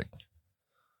the music.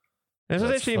 This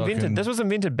was actually invented. This was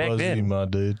invented back then. My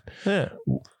dude. Yeah.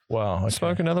 Wow. Okay.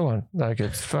 Smoke another one. Like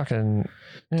it's fucking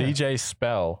DJ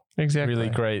Spell. Exactly. Really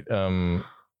great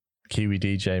Kiwi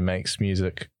DJ, makes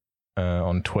music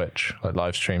on Twitch, like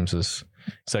live streams. It's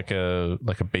like a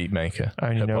beat maker. I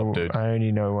only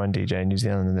know one DJ in New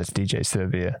Zealand, and that's DJ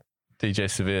Severe. DJ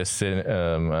Severe,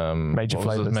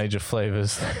 Major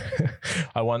Flavors.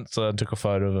 I once took a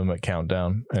photo of him at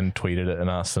Countdown and tweeted it and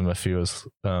asked him if he was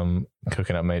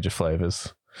cooking up Major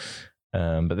Flavors.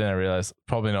 But then I realized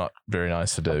probably not very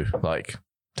nice to do, like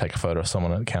take a photo of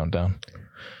someone at Countdown.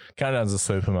 Countdown's a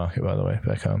supermarket, by the way,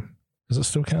 back home. Does it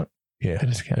still count? Yeah, it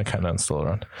is. Countdown's still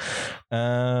around.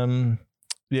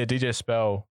 Yeah, DJ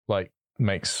Spell like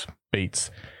makes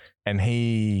beats, and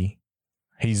he's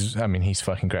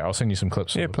fucking great. I'll send you some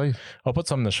clips. Yeah, please. I'll put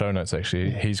some in the show notes.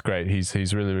 Actually, he's great. He's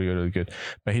really, really, really good.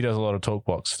 But he does a lot of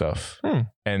Talkbox stuff,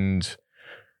 and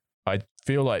I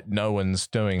feel like no one's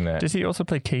doing that. Does he also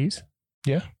play keys?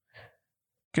 Yeah.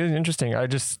 Good, interesting. I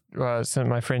just sent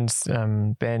my friend's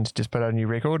band just put out a new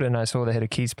record, and I saw they had a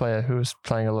keys player who was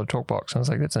playing a lot of Talkbox. I was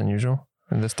like, that's unusual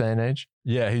in this day and age.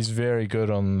 Yeah, he's very good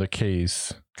on the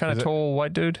keys. Kind of tall,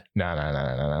 white dude?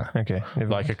 No. Okay.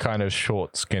 Like a kind of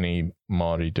short, skinny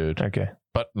Māori dude. Okay.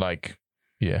 But like,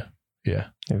 yeah.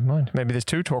 Never mind. Maybe there's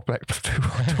two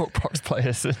Talkbox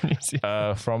players in New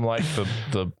Zealand. From like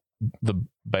the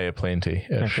Bay of Plenty.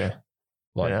 Okay.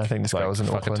 Like, I think this guy was in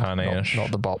Auckland,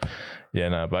 not the Bop. Yeah,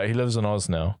 no, but he lives in Oz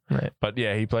now. Right. But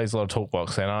yeah, he plays a lot of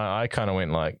Talkbox, and I kind of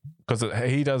went like, because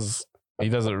he does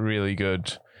it really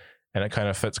good, and it kind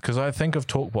of fits. Because I think of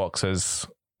Talkbox as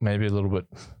maybe a little bit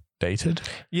dated.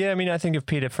 Yeah, I mean, I think of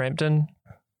Peter Frampton.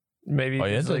 Maybe. Oh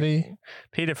yeah, did he?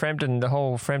 Peter Frampton, the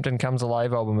whole Frampton Comes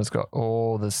Alive album has got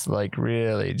all this like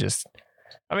really just.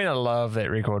 I mean, I love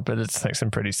that record, but it's like some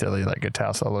pretty silly like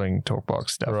guitar soloing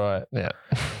Talkbox stuff. Right. Yeah.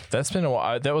 That's been a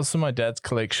while. That was in my dad's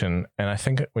collection, and I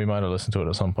think we might have listened to it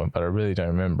at some point, but I really don't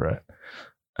remember it.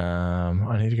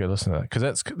 I need to go listen to that because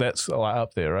that's like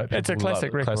up there, right? It's a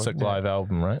classic record. Classic live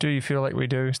album, right? Do You Feel Like We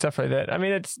Do? Stuff like that. I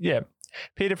mean, it's, yeah.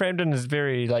 Peter Frampton is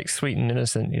very like sweet and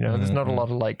innocent, you know. There's not a lot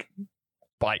of like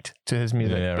bite to his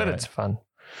music, but it's fun.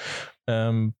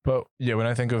 But yeah, when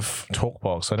I think of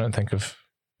Talkbox, I don't think of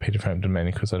Peter Frampton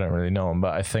mainly because I don't really know him,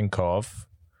 but I think of,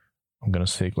 I'm going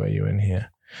to segue you in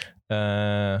here,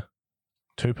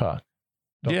 Tupac,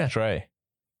 Dr. Dre,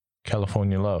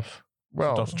 California Love.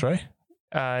 Well, Dr. Dre?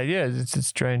 Yeah,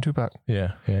 it's Dre and Tupac.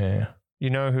 Yeah. You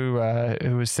know who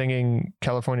was singing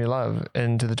California Love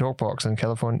into the Talkbox in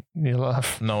California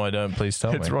Love? No, I don't. Please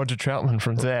tell me. It's Roger Troutman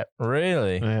from Zapp.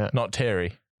 Really? Yeah. Not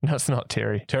Terry. No, it's not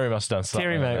Terry. Terry must have done something.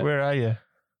 Terry, mate, where are you?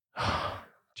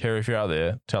 Terry, if you're out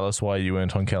there, tell us why you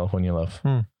weren't on California Love.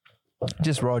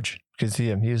 Just Rog, because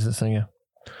he was the singer.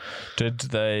 Did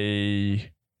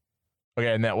they...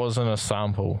 Okay, and that wasn't a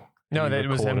sample. No, that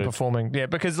was him performing. Yeah,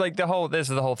 because like the whole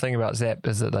thing about Zapp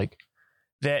is that like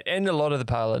that and a lot of the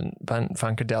Parliament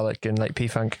Funkadelic and like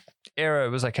P-Funk era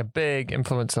was like a big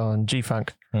influence on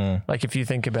G-Funk. Like if you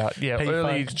think about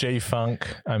early G-Funk,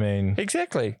 I mean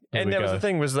exactly. And that was the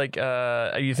thing was like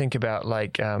you think about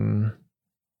like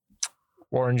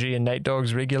Warren G and Nate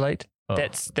Dogg's Regulate.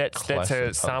 That's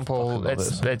a sample.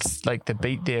 That's like the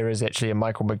beat there is actually a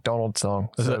Michael McDonald song.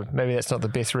 So maybe that's not the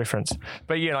best reference.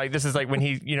 But like this is like when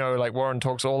he, like Warren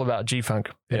talks all about G-Funk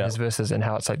in his verses and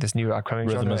how it's like this new upcoming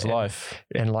rhythm genre. Is life.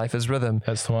 And life is rhythm.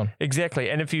 That's the one. Exactly.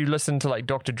 And if you listen to like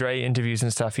Dr. Dre interviews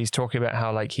and stuff, he's talking about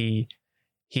how like he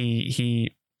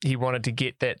wanted to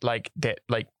get that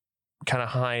kind of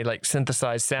high like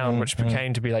synthesized sound, which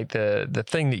became to be like the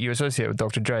thing that you associate with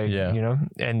Dr. Dre. Yeah. You know,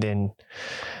 and then.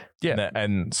 Yeah,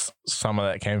 and some of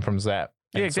that came from Zapp.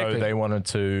 Yeah, exactly. So they wanted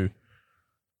to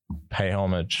pay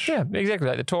homage. Yeah, exactly.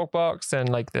 Like the Talkbox and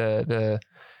like the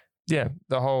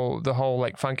whole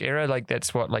like funk era. Like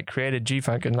that's what like created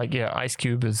G-Funk. And like Ice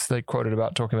Cube is like quoted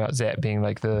about talking about Zapp being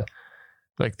like the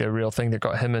real thing that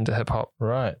got him into hip hop.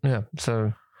 Right. Yeah.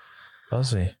 So.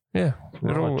 Fuzzy. Yeah.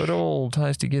 It all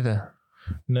ties together.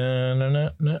 No.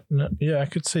 Yeah, I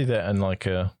could see that in like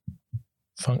a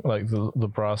funk, like the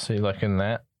brassy, like in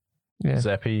that. Yeah.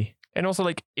 Zappy And also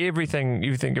like everything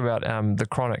you think about the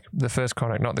Chronic, the first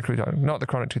Chronic, not the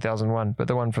Chronic 2001, but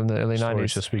the one from the early 90s.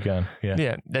 Story's just begun. Yeah.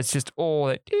 Yeah, that's just all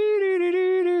that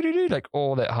like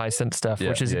all that high synth stuff,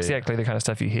 which is exactly the kind of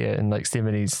stuff you hear in like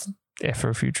 70s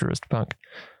Afrofuturist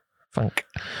funk.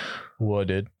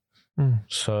 Worded.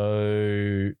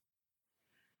 So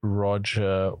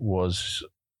Roger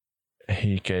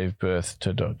he gave birth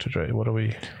to Dr. Dre.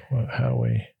 How are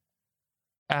we?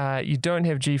 You don't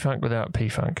have G-Funk without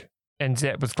P-Funk. And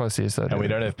Zapp was closest. So and we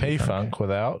don't have P-Funk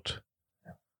without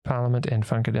Parliament and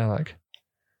Funkadelic.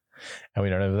 And we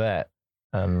don't have that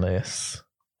unless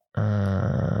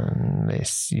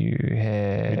you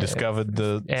have... We discovered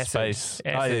the space.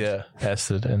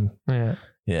 Acid. And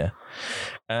yeah.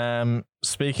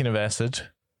 Speaking of acid...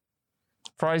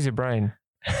 Fries your brain.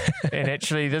 And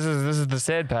actually, this is the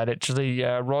sad part. Actually,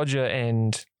 Roger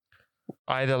and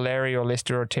either Larry or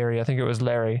Lester or Terry, I think it was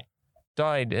Larry,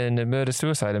 died in a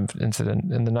murder-suicide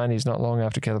incident in the 90s, not long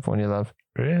after California Love.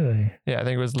 Really? Yeah, I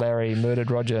think it was Larry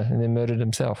murdered Roger and then murdered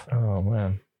himself. Oh,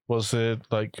 man. Was it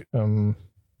like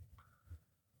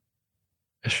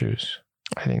issues?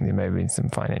 I think there may have been some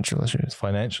financial issues.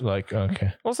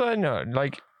 Okay. Also, no,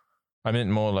 like... I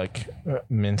meant more like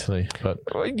mentally, but...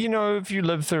 You know, if you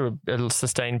live through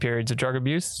sustained periods of drug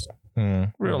abuse,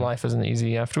 real life isn't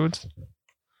easy afterwards.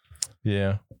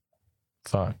 Yeah.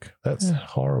 Fuck. That's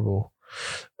horrible.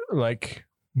 Like...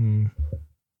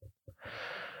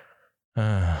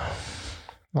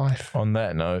 life. On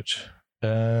that note,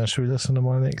 should we listen to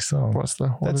my next song?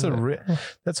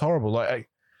 That's horrible. Like...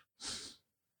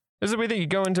 This is the weird thing. You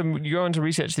go into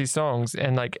research these songs,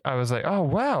 and like I was like, oh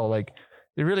wow, like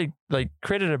they're really like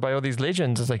credited by all these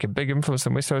legends as like a big influence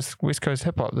on West Coast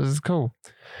hip hop. This is cool.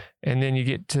 And then you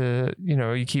get to,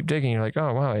 you keep digging. You're like,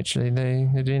 oh wow, actually it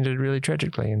ended really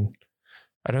tragically. And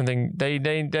I don't think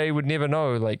they would never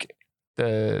know, like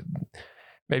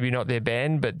maybe not their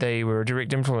band, but they were a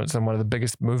direct influence on one of the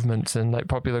biggest movements in like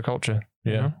popular culture.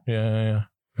 Yeah.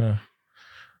 That's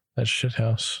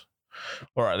shithouse.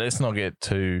 All right, let's not get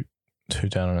too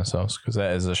down on ourselves, because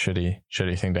that is a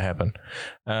shitty thing to happen.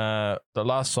 The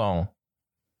last song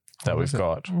that we've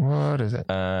got. What is it?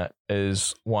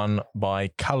 Is one by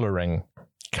Colouring.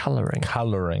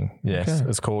 Colouring, yes. Okay.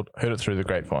 It's called Heard It Through the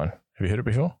Grapevine. Have you heard it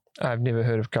before? I've never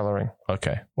heard of Colouring.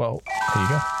 Okay, well, here you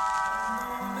go.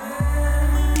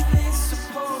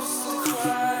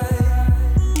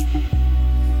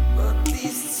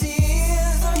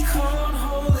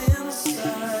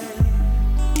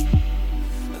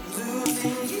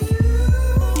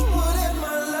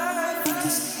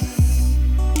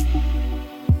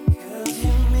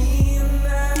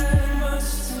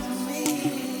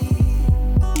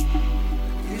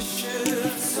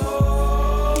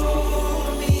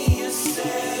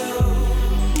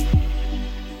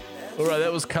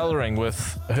 Colouring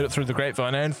with Heard It Through the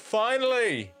Grapevine. And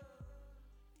finally,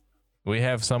 we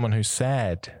have someone who's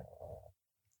sad.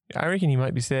 I reckon he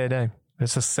might be sad, eh?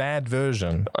 It's a sad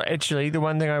version. Actually, the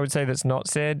one thing I would say that's not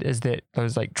sad is that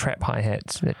those like trap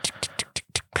hi-hats.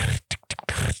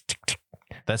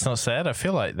 That's not sad? I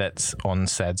feel like that's on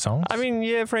sad songs. I mean,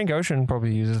 yeah, Frank Ocean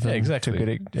probably uses them. Yeah,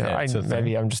 exactly.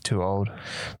 Maybe I'm just too old.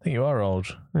 I think you are old.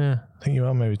 Yeah. I think you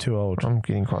are maybe too old. I'm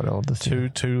getting quite old this year.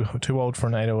 Too old for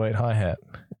an 808 hi-hat.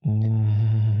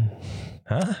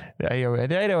 Huh? The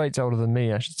 808's older than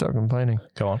me. I should stop complaining.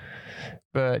 Go on.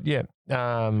 But yeah,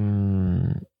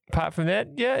 apart from that,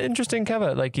 yeah, interesting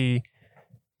cover. Like he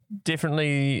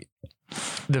definitely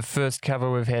the first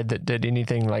cover we've had that did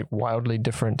anything like wildly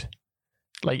different.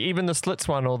 Like even the Slits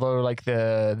one, although like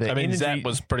the I mean, energy... Zapp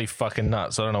was pretty fucking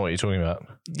nuts. I don't know what you're talking about.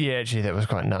 Yeah, actually, that was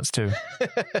quite nuts too.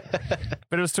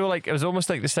 But it was still like, it was almost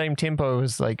like the same tempo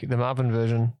as like the Marvin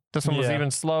version. This one was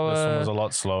even slower. This one was a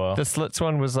lot slower. The Slits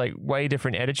one was like way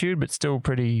different attitude, but still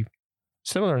pretty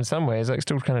similar in some ways. Like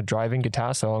still kind of driving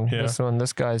guitar song. Yeah.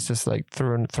 This guy's just like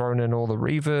thrown in all the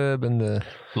reverb and the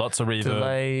lots of reverb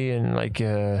delay and like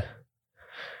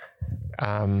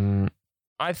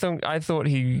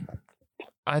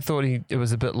I thought it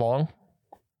was a bit long.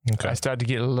 Okay. I started to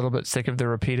get a little bit sick of the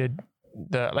repeated.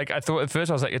 I thought at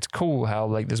first I was like, it's cool how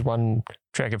like there's one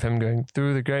track of him going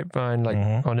through the grapevine like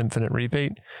on infinite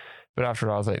repeat, but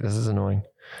after I was like, this is annoying.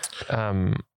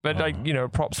 But like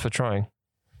props for trying.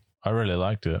 I really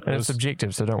liked it. And it's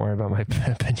subjective, so don't worry about my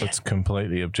opinion. It's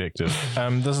completely objective.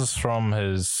 This is from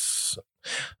his.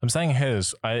 I'm saying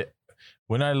his.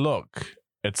 When I look,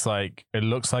 it's like it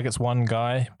looks like it's one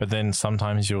guy, but then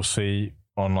sometimes you'll see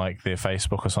on like their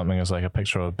Facebook or something is like a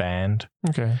picture of a band.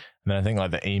 Okay. And then I think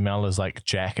like the email is like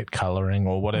Jacket Colouring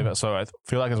or whatever. So I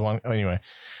feel like it's one. Anyway,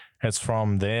 it's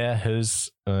from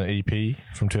his EP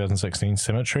from 2016,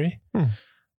 Symmetry.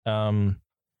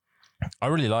 I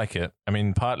really like it. I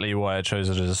mean, partly why I chose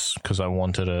it is because I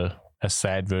wanted a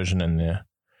sad version in there.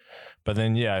 But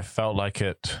then, yeah, I felt like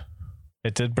it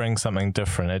did bring something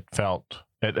different. It brought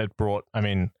it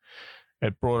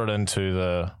into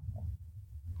the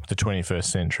 21st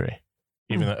century.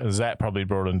 Even though Zat probably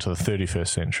brought it into the 31st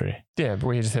century. Yeah, but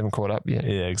we just haven't caught up yet.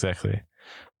 Yeah, exactly.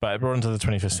 But it brought it into the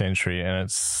 21st century, and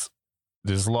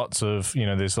there's lots of,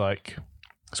 there's like,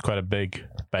 it's quite a big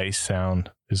bass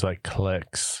sound. There's like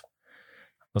clicks,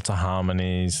 lots of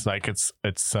harmonies. Like it's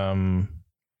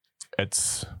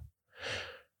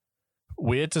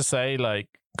weird to say, like,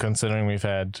 considering we've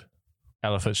had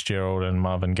Ella Fitzgerald and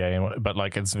Marvin Gaye, but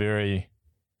like it's very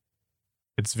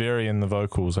in the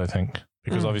vocals, I think,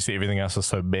 because obviously everything else is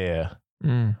so bare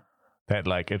that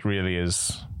like it really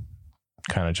is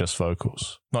kind of just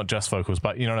vocals, not just vocals,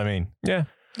 but you know what I mean? Yeah.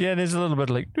 Yeah, there's a little bit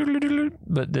like,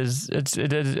 but it is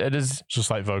just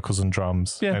like vocals and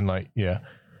drums. Yeah. And like, yeah.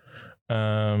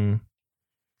 Like,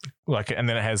 and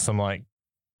then it has some like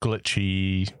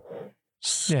glitchy,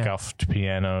 scuffed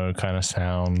piano kind of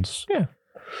sounds. Yeah.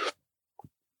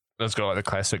 It's got like the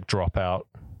classic dropout.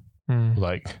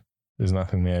 Like, there's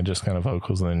nothing there, just kind of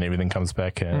vocals, and then everything comes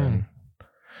back in.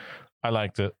 I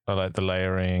liked it. I like the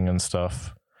layering and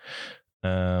stuff.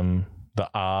 The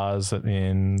R's at the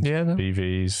end,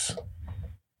 BVs.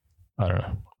 I don't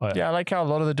know. I like how a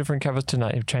lot of the different covers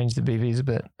tonight have changed the BVs a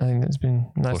bit. I think it's been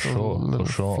a nice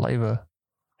little flavor.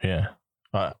 Yeah.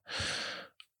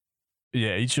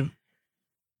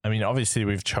 Obviously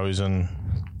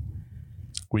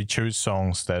we choose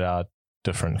songs that are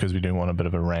different because we do want a bit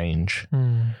of a range.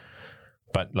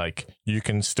 But like, you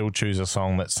can still choose a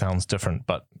song that sounds different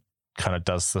but kind of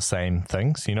does the same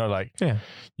things,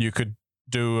 you could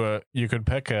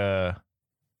pick a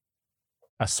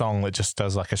song that just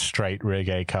does like a straight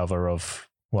reggae cover of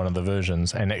one of the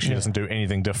versions and actually doesn't do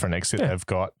anything different except they've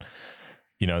got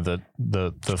the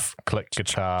click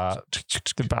guitar,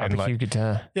 the barbecue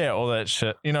guitar, all that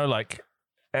shit, and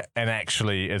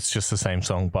actually it's just the same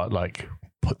song but like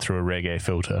put through a reggae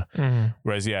filter.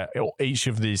 Whereas each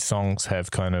of these songs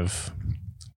have kind of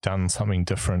done something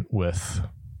different with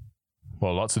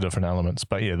lots of different elements,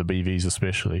 but the BVs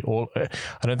especially. I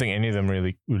don't think any of them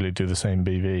really do the same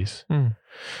BVs.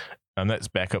 And that's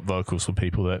backup vocals for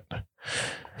people that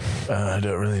I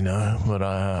don't really know, but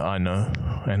I know,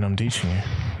 and I'm teaching you,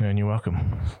 and you're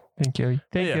welcome. Thank you.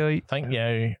 Thank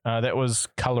you. That was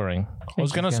colouring. I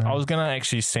was gonna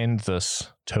actually send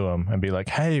this to him and be like,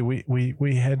 hey, we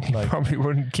had like. Probably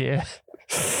wouldn't care.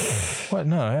 What?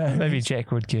 No. Maybe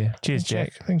Jack would care. Cheers,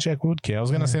 Jack. I think Jack would care. I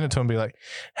was going to send it to him and be like,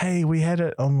 hey, we had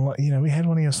it on, we had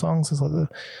one of your songs. It's like the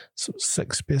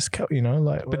 6 best,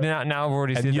 like. But now I've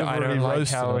already said that I don't like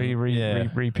how he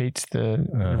repeats the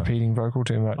repeating vocal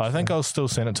too much. I think I'll still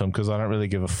send it to him because I don't really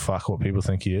give a fuck what people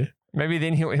think of you. Maybe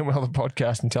then he'll email the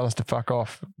podcast and tell us to fuck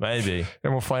off. Maybe.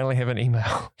 And we'll finally have an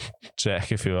email.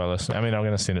 Jack, if you are listening, I'm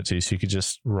going to send it to you so you could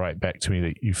just write back to me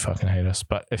that you fucking hate us.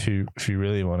 But if you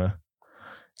really want to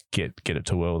get it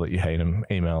to Will that you hate him,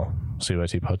 email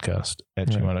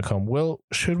cytpodcast@gmail.com. Will,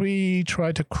 should we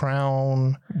try to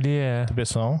crown the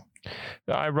best song?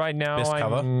 Right now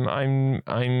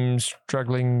I'm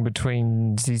struggling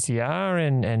between CCR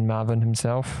and Marvin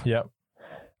himself. Yep.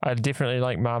 I definitely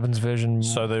like Marvin's version.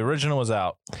 So the original was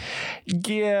out.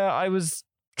 Yeah, I was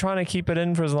trying to keep it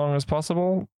in for as long as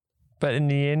possible, but in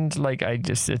the end, like,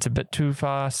 it's a bit too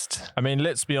fast. I mean,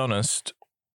 let's be honest,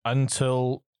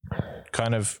 until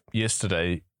kind of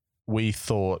yesterday, we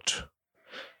thought,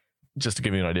 just to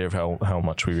give you an idea of how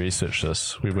much we researched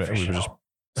this, we were just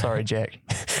sorry, Jack,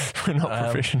 we're not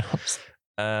professionals.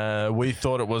 We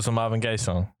thought it was a Marvin Gaye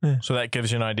song, so that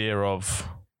gives you an idea of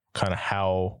kind of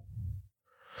how,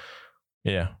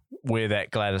 where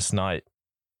that Gladys Knight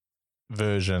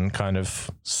version kind of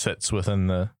sits within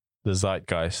the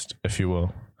zeitgeist, if you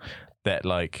will. That,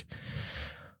 like,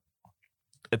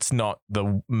 it's not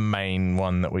the main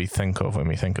one that we think of when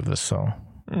we think of this song.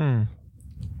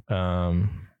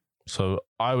 So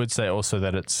I would say also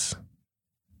that it's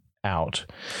out.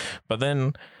 But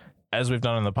then, as we've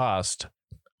done in the past,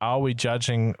 are we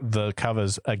judging the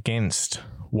covers against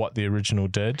what the original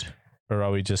did? Or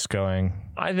are we just going...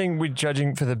 I think we're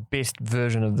judging for the best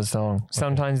version of the song.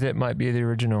 Sometimes that might be the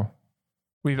original.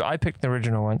 I picked the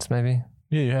original once, maybe.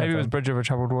 Yeah, you have. Maybe it was Bridge Over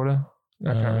Troubled Water.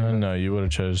 I can't remember. No, you would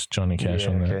have chose Johnny Cash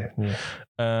on that. Okay.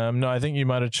 Yeah. No, I think you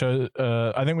might have chose...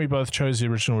 I think we both chose the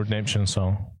original Redemption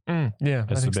song. Yeah,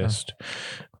 that's the best.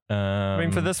 So. I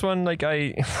mean, for this one, like,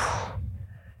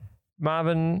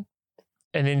 Marvin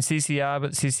and then CCR,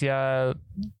 but CCR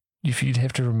if you'd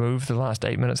have to remove the last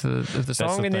 8 minutes of the song,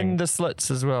 the and thing. then the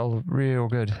slits as well, real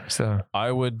good. So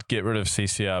I would get rid of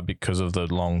CCR because of the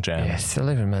long jam. yes,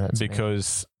 11 minutes. man.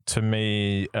 Because to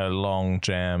me, a long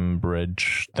jam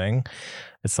bridge thing,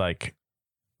 it's like,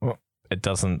 it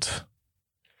doesn't.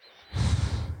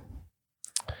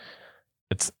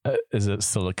 Is it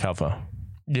still a cover?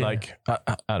 Yeah. Like,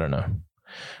 I don't know.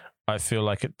 I feel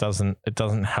like it doesn't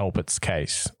help its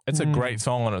case. It's a great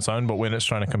song on its own, but when it's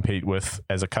trying to compete with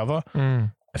as a cover, I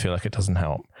feel like it doesn't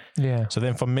help. Yeah. So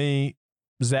then for me,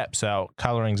 Zap's out,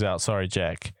 Coloring's out. Sorry,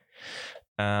 Jack.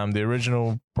 The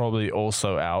original probably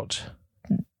also out.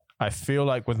 I feel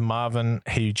like with Marvin,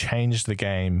 he changed the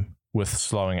game with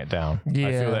slowing it down. Yeah.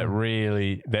 I feel that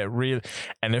really,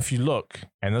 and if you look,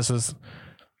 and this is,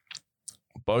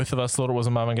 both of us thought it was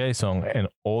a Marvin Gaye song, and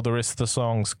all the rest of the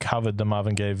songs covered the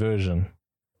Marvin Gaye version.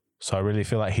 So I really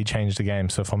feel like he changed the game.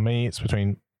 So for me, it's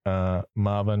between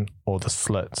Marvin or the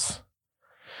Slits.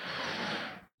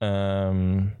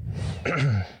 And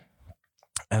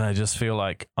I just feel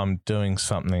like I'm doing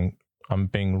something, I'm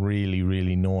being really,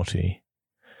 really naughty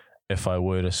if I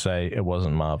were to say it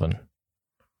wasn't Marvin.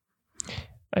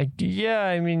 Yeah,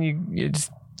 I mean, you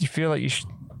feel like it's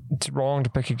wrong to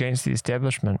pick against the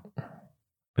establishment.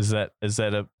 Is that a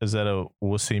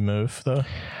wussy move though?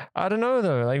 I don't know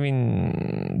though. I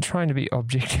mean, trying to be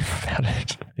objective about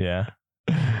it. Yeah.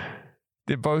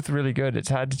 They're both really good. It's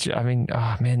hard to. I mean,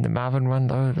 oh man, the Marvin one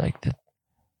though, like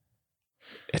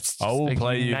it's. Just, I'll like,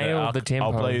 play you nailed the tempo.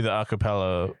 I'll play you the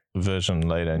acapella version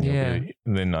later, and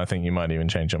then I think you might even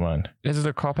change your mind. Is it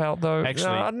a cop out though? Actually,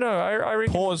 no, I don't know. I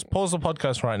reckon, pause the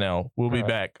podcast right now. We'll be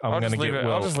back. I'll just leave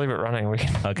it running. We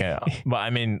can. Okay, but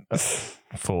I mean,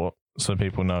 so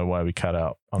people know why we cut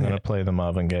out. I'm going to play the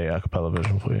Marvin Gaye acapella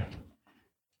version for you.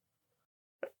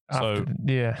 After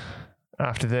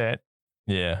that.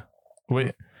 Yeah.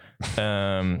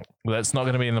 That's not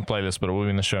going to be in the playlist, but it will be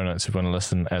in the show notes if you want to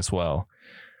listen as well.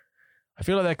 I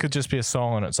feel like that could just be a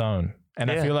song on its own. And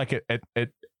I feel like it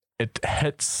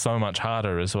hits so much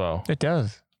harder as well. It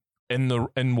does.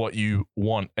 In what you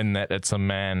want, in that it's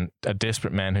a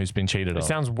desperate man who's been cheated on. It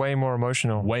sounds way more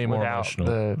emotional. Way more without emotional.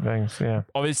 The things, yeah.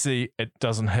 Obviously, it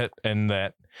doesn't hit in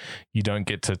that you don't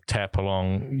get to tap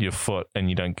along your foot and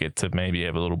you don't get to maybe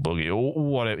have a little boogie or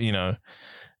whatever, you know.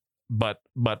 But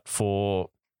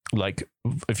for, like,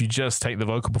 if you just take the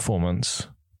vocal performance,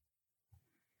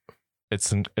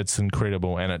 it's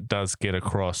incredible, and it does get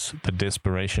across the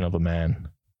desperation of a man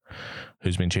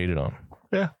who's been cheated on.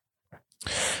 Yeah.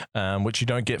 Which you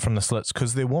don't get from the Slits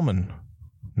because they're women.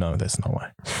 No, that's not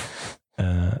why.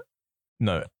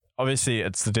 No, obviously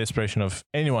it's the desperation of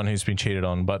anyone who's been cheated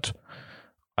on, but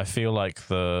I feel like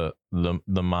the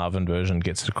Marvin version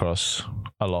gets it across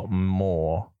a lot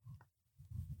more.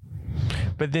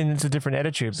 But then it's a different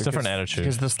attitude. It's a different attitude.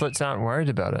 Because the Slits aren't worried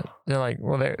about it. They're like,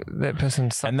 well, that person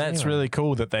sucks. And that's really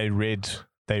cool that they read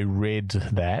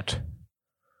that.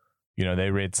 You know,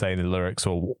 they read, say, the lyrics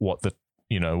or what the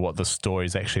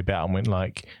story's actually about, and went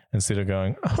like, instead of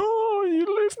going, oh, you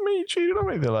left me, cheated on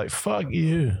me, they're like, fuck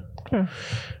you. Yeah.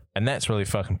 And that's really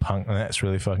fucking punk, and that's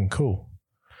really fucking cool.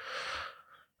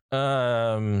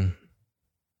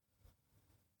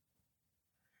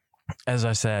 As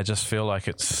I say, I just feel like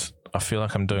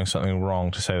I'm doing something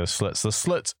wrong to say the Slits. The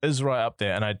Slits is right up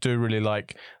there, and I do really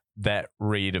like that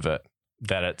read of it,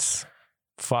 that it's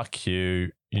fuck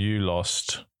you, you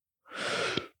lost.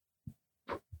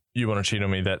 You want to cheat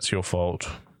on me, that's your fault.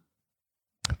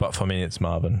 But for me, it's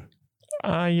Marvin.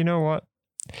 You know what?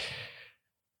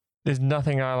 There's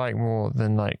nothing I like more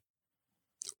than like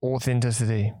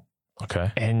authenticity.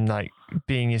 Okay. And like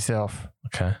being yourself.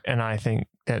 Okay. And I think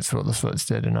that's what the Slits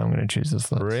did, and I'm going to choose the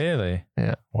Slits. Really?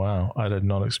 Yeah. Wow. I did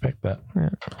not expect that. Yeah.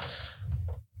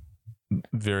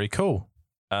 Very cool.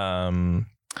 I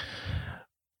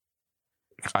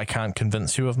can't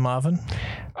convince you of Marvin.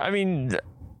 I mean,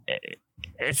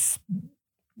 it's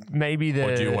maybe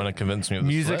Or do you want to convince me of the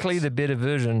musically Slits? the better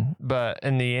version, but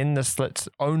in the end, the Slits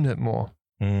owned it more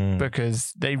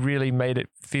because they really made it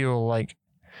feel like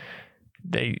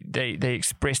they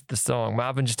expressed the song.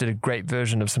 Marvin just did a great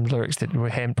version of some lyrics that were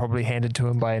probably handed to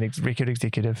him by an record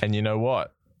executive. And you know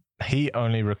what? He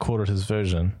only recorded his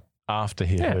version after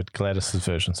he heard Gladys's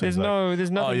version. So there's nothing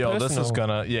personal. this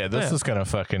is gonna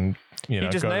fucking, he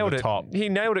just go nailed to the it. top. He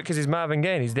nailed it because he's Marvin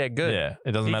Gaye and he's that good. Yeah,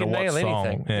 it doesn't he matter can what nail song.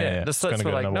 anything. Yeah, The Slits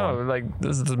were like, no, one. like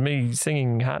this is me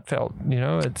singing heartfelt. You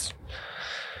know, it's.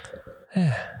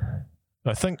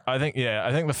 I think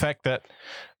the fact that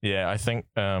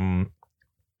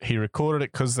he recorded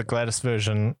it because the Gladys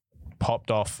version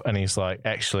popped off, and he's like,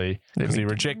 actually, because he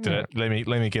rejected it. Let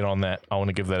me get on that. I want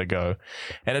to give that a go,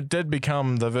 and it did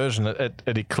become the version. It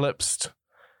eclipsed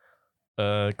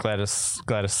Gladys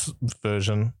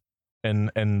version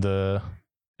in the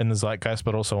zeitgeist,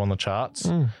 but also on the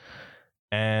charts.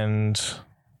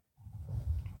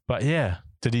 But yeah,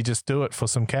 did he just do it for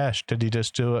some cash? Did he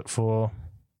just do it for?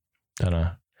 Don't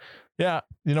know. Yeah,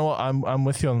 you know what? I'm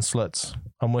with you on slits.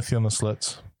 I'm with you on the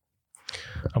slits.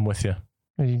 I'm with you.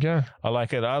 There you go. I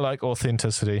like it. I like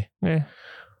authenticity. Yeah.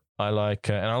 I like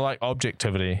and I like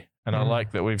objectivity. And I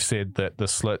like that we've said that the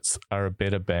Slits are a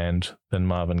better band than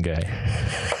Marvin Gaye.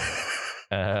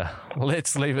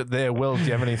 Let's leave it there. Will, do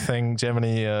you have anything? Do you have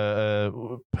any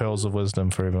pearls of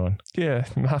wisdom for everyone? Yeah,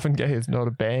 Marvin Gaye is not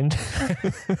a band.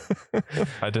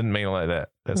 I didn't mean it like that.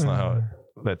 That's not how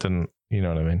that didn't, you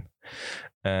know what I mean?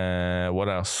 What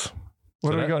else?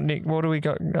 What do we got next? What do we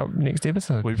got up next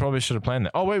episode? We probably should have planned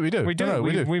that. Oh wait, we do. We do. No,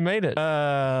 we do. We made it.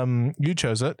 You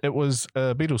chose it. It was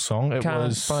a Beatles song. It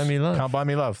was Buy Me Love. Can't Buy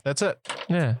Me Love. That's it.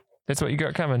 Yeah, that's what you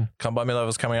got coming. Can't Buy Me Love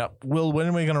is coming up. Will, when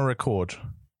are we going to record?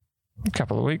 A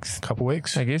couple of weeks. Couple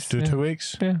weeks, I guess. Do 2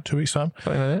 weeks. Yeah. 2 weeks time.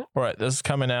 Something like that. All right, this is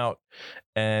coming out,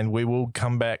 and we will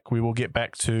come back. We will get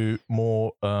back to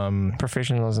more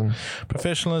Professionalism,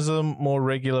 more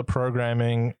regular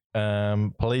programming.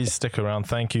 Please stick around.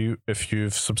 Thank you if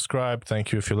you've subscribed.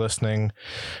 Thank you if you're listening.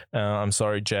 I'm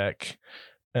sorry, Jack.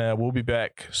 We'll be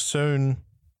back soon.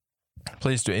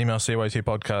 Please do email CYT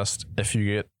Podcast if you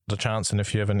get the chance and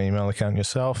if you have an email account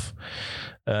yourself.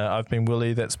 I've been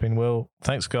Willie. That's been Will.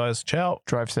 Thanks, guys. Ciao.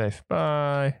 drive safe.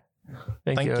 Bye.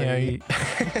 Thank you. you. I'll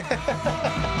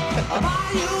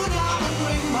buy you a diamond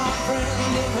ring, my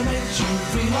friend, if it makes you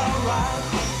feel alright.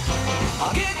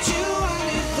 I'll get you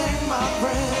anything, my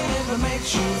friend, if it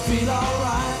makes you feel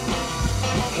alright.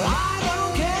 I don't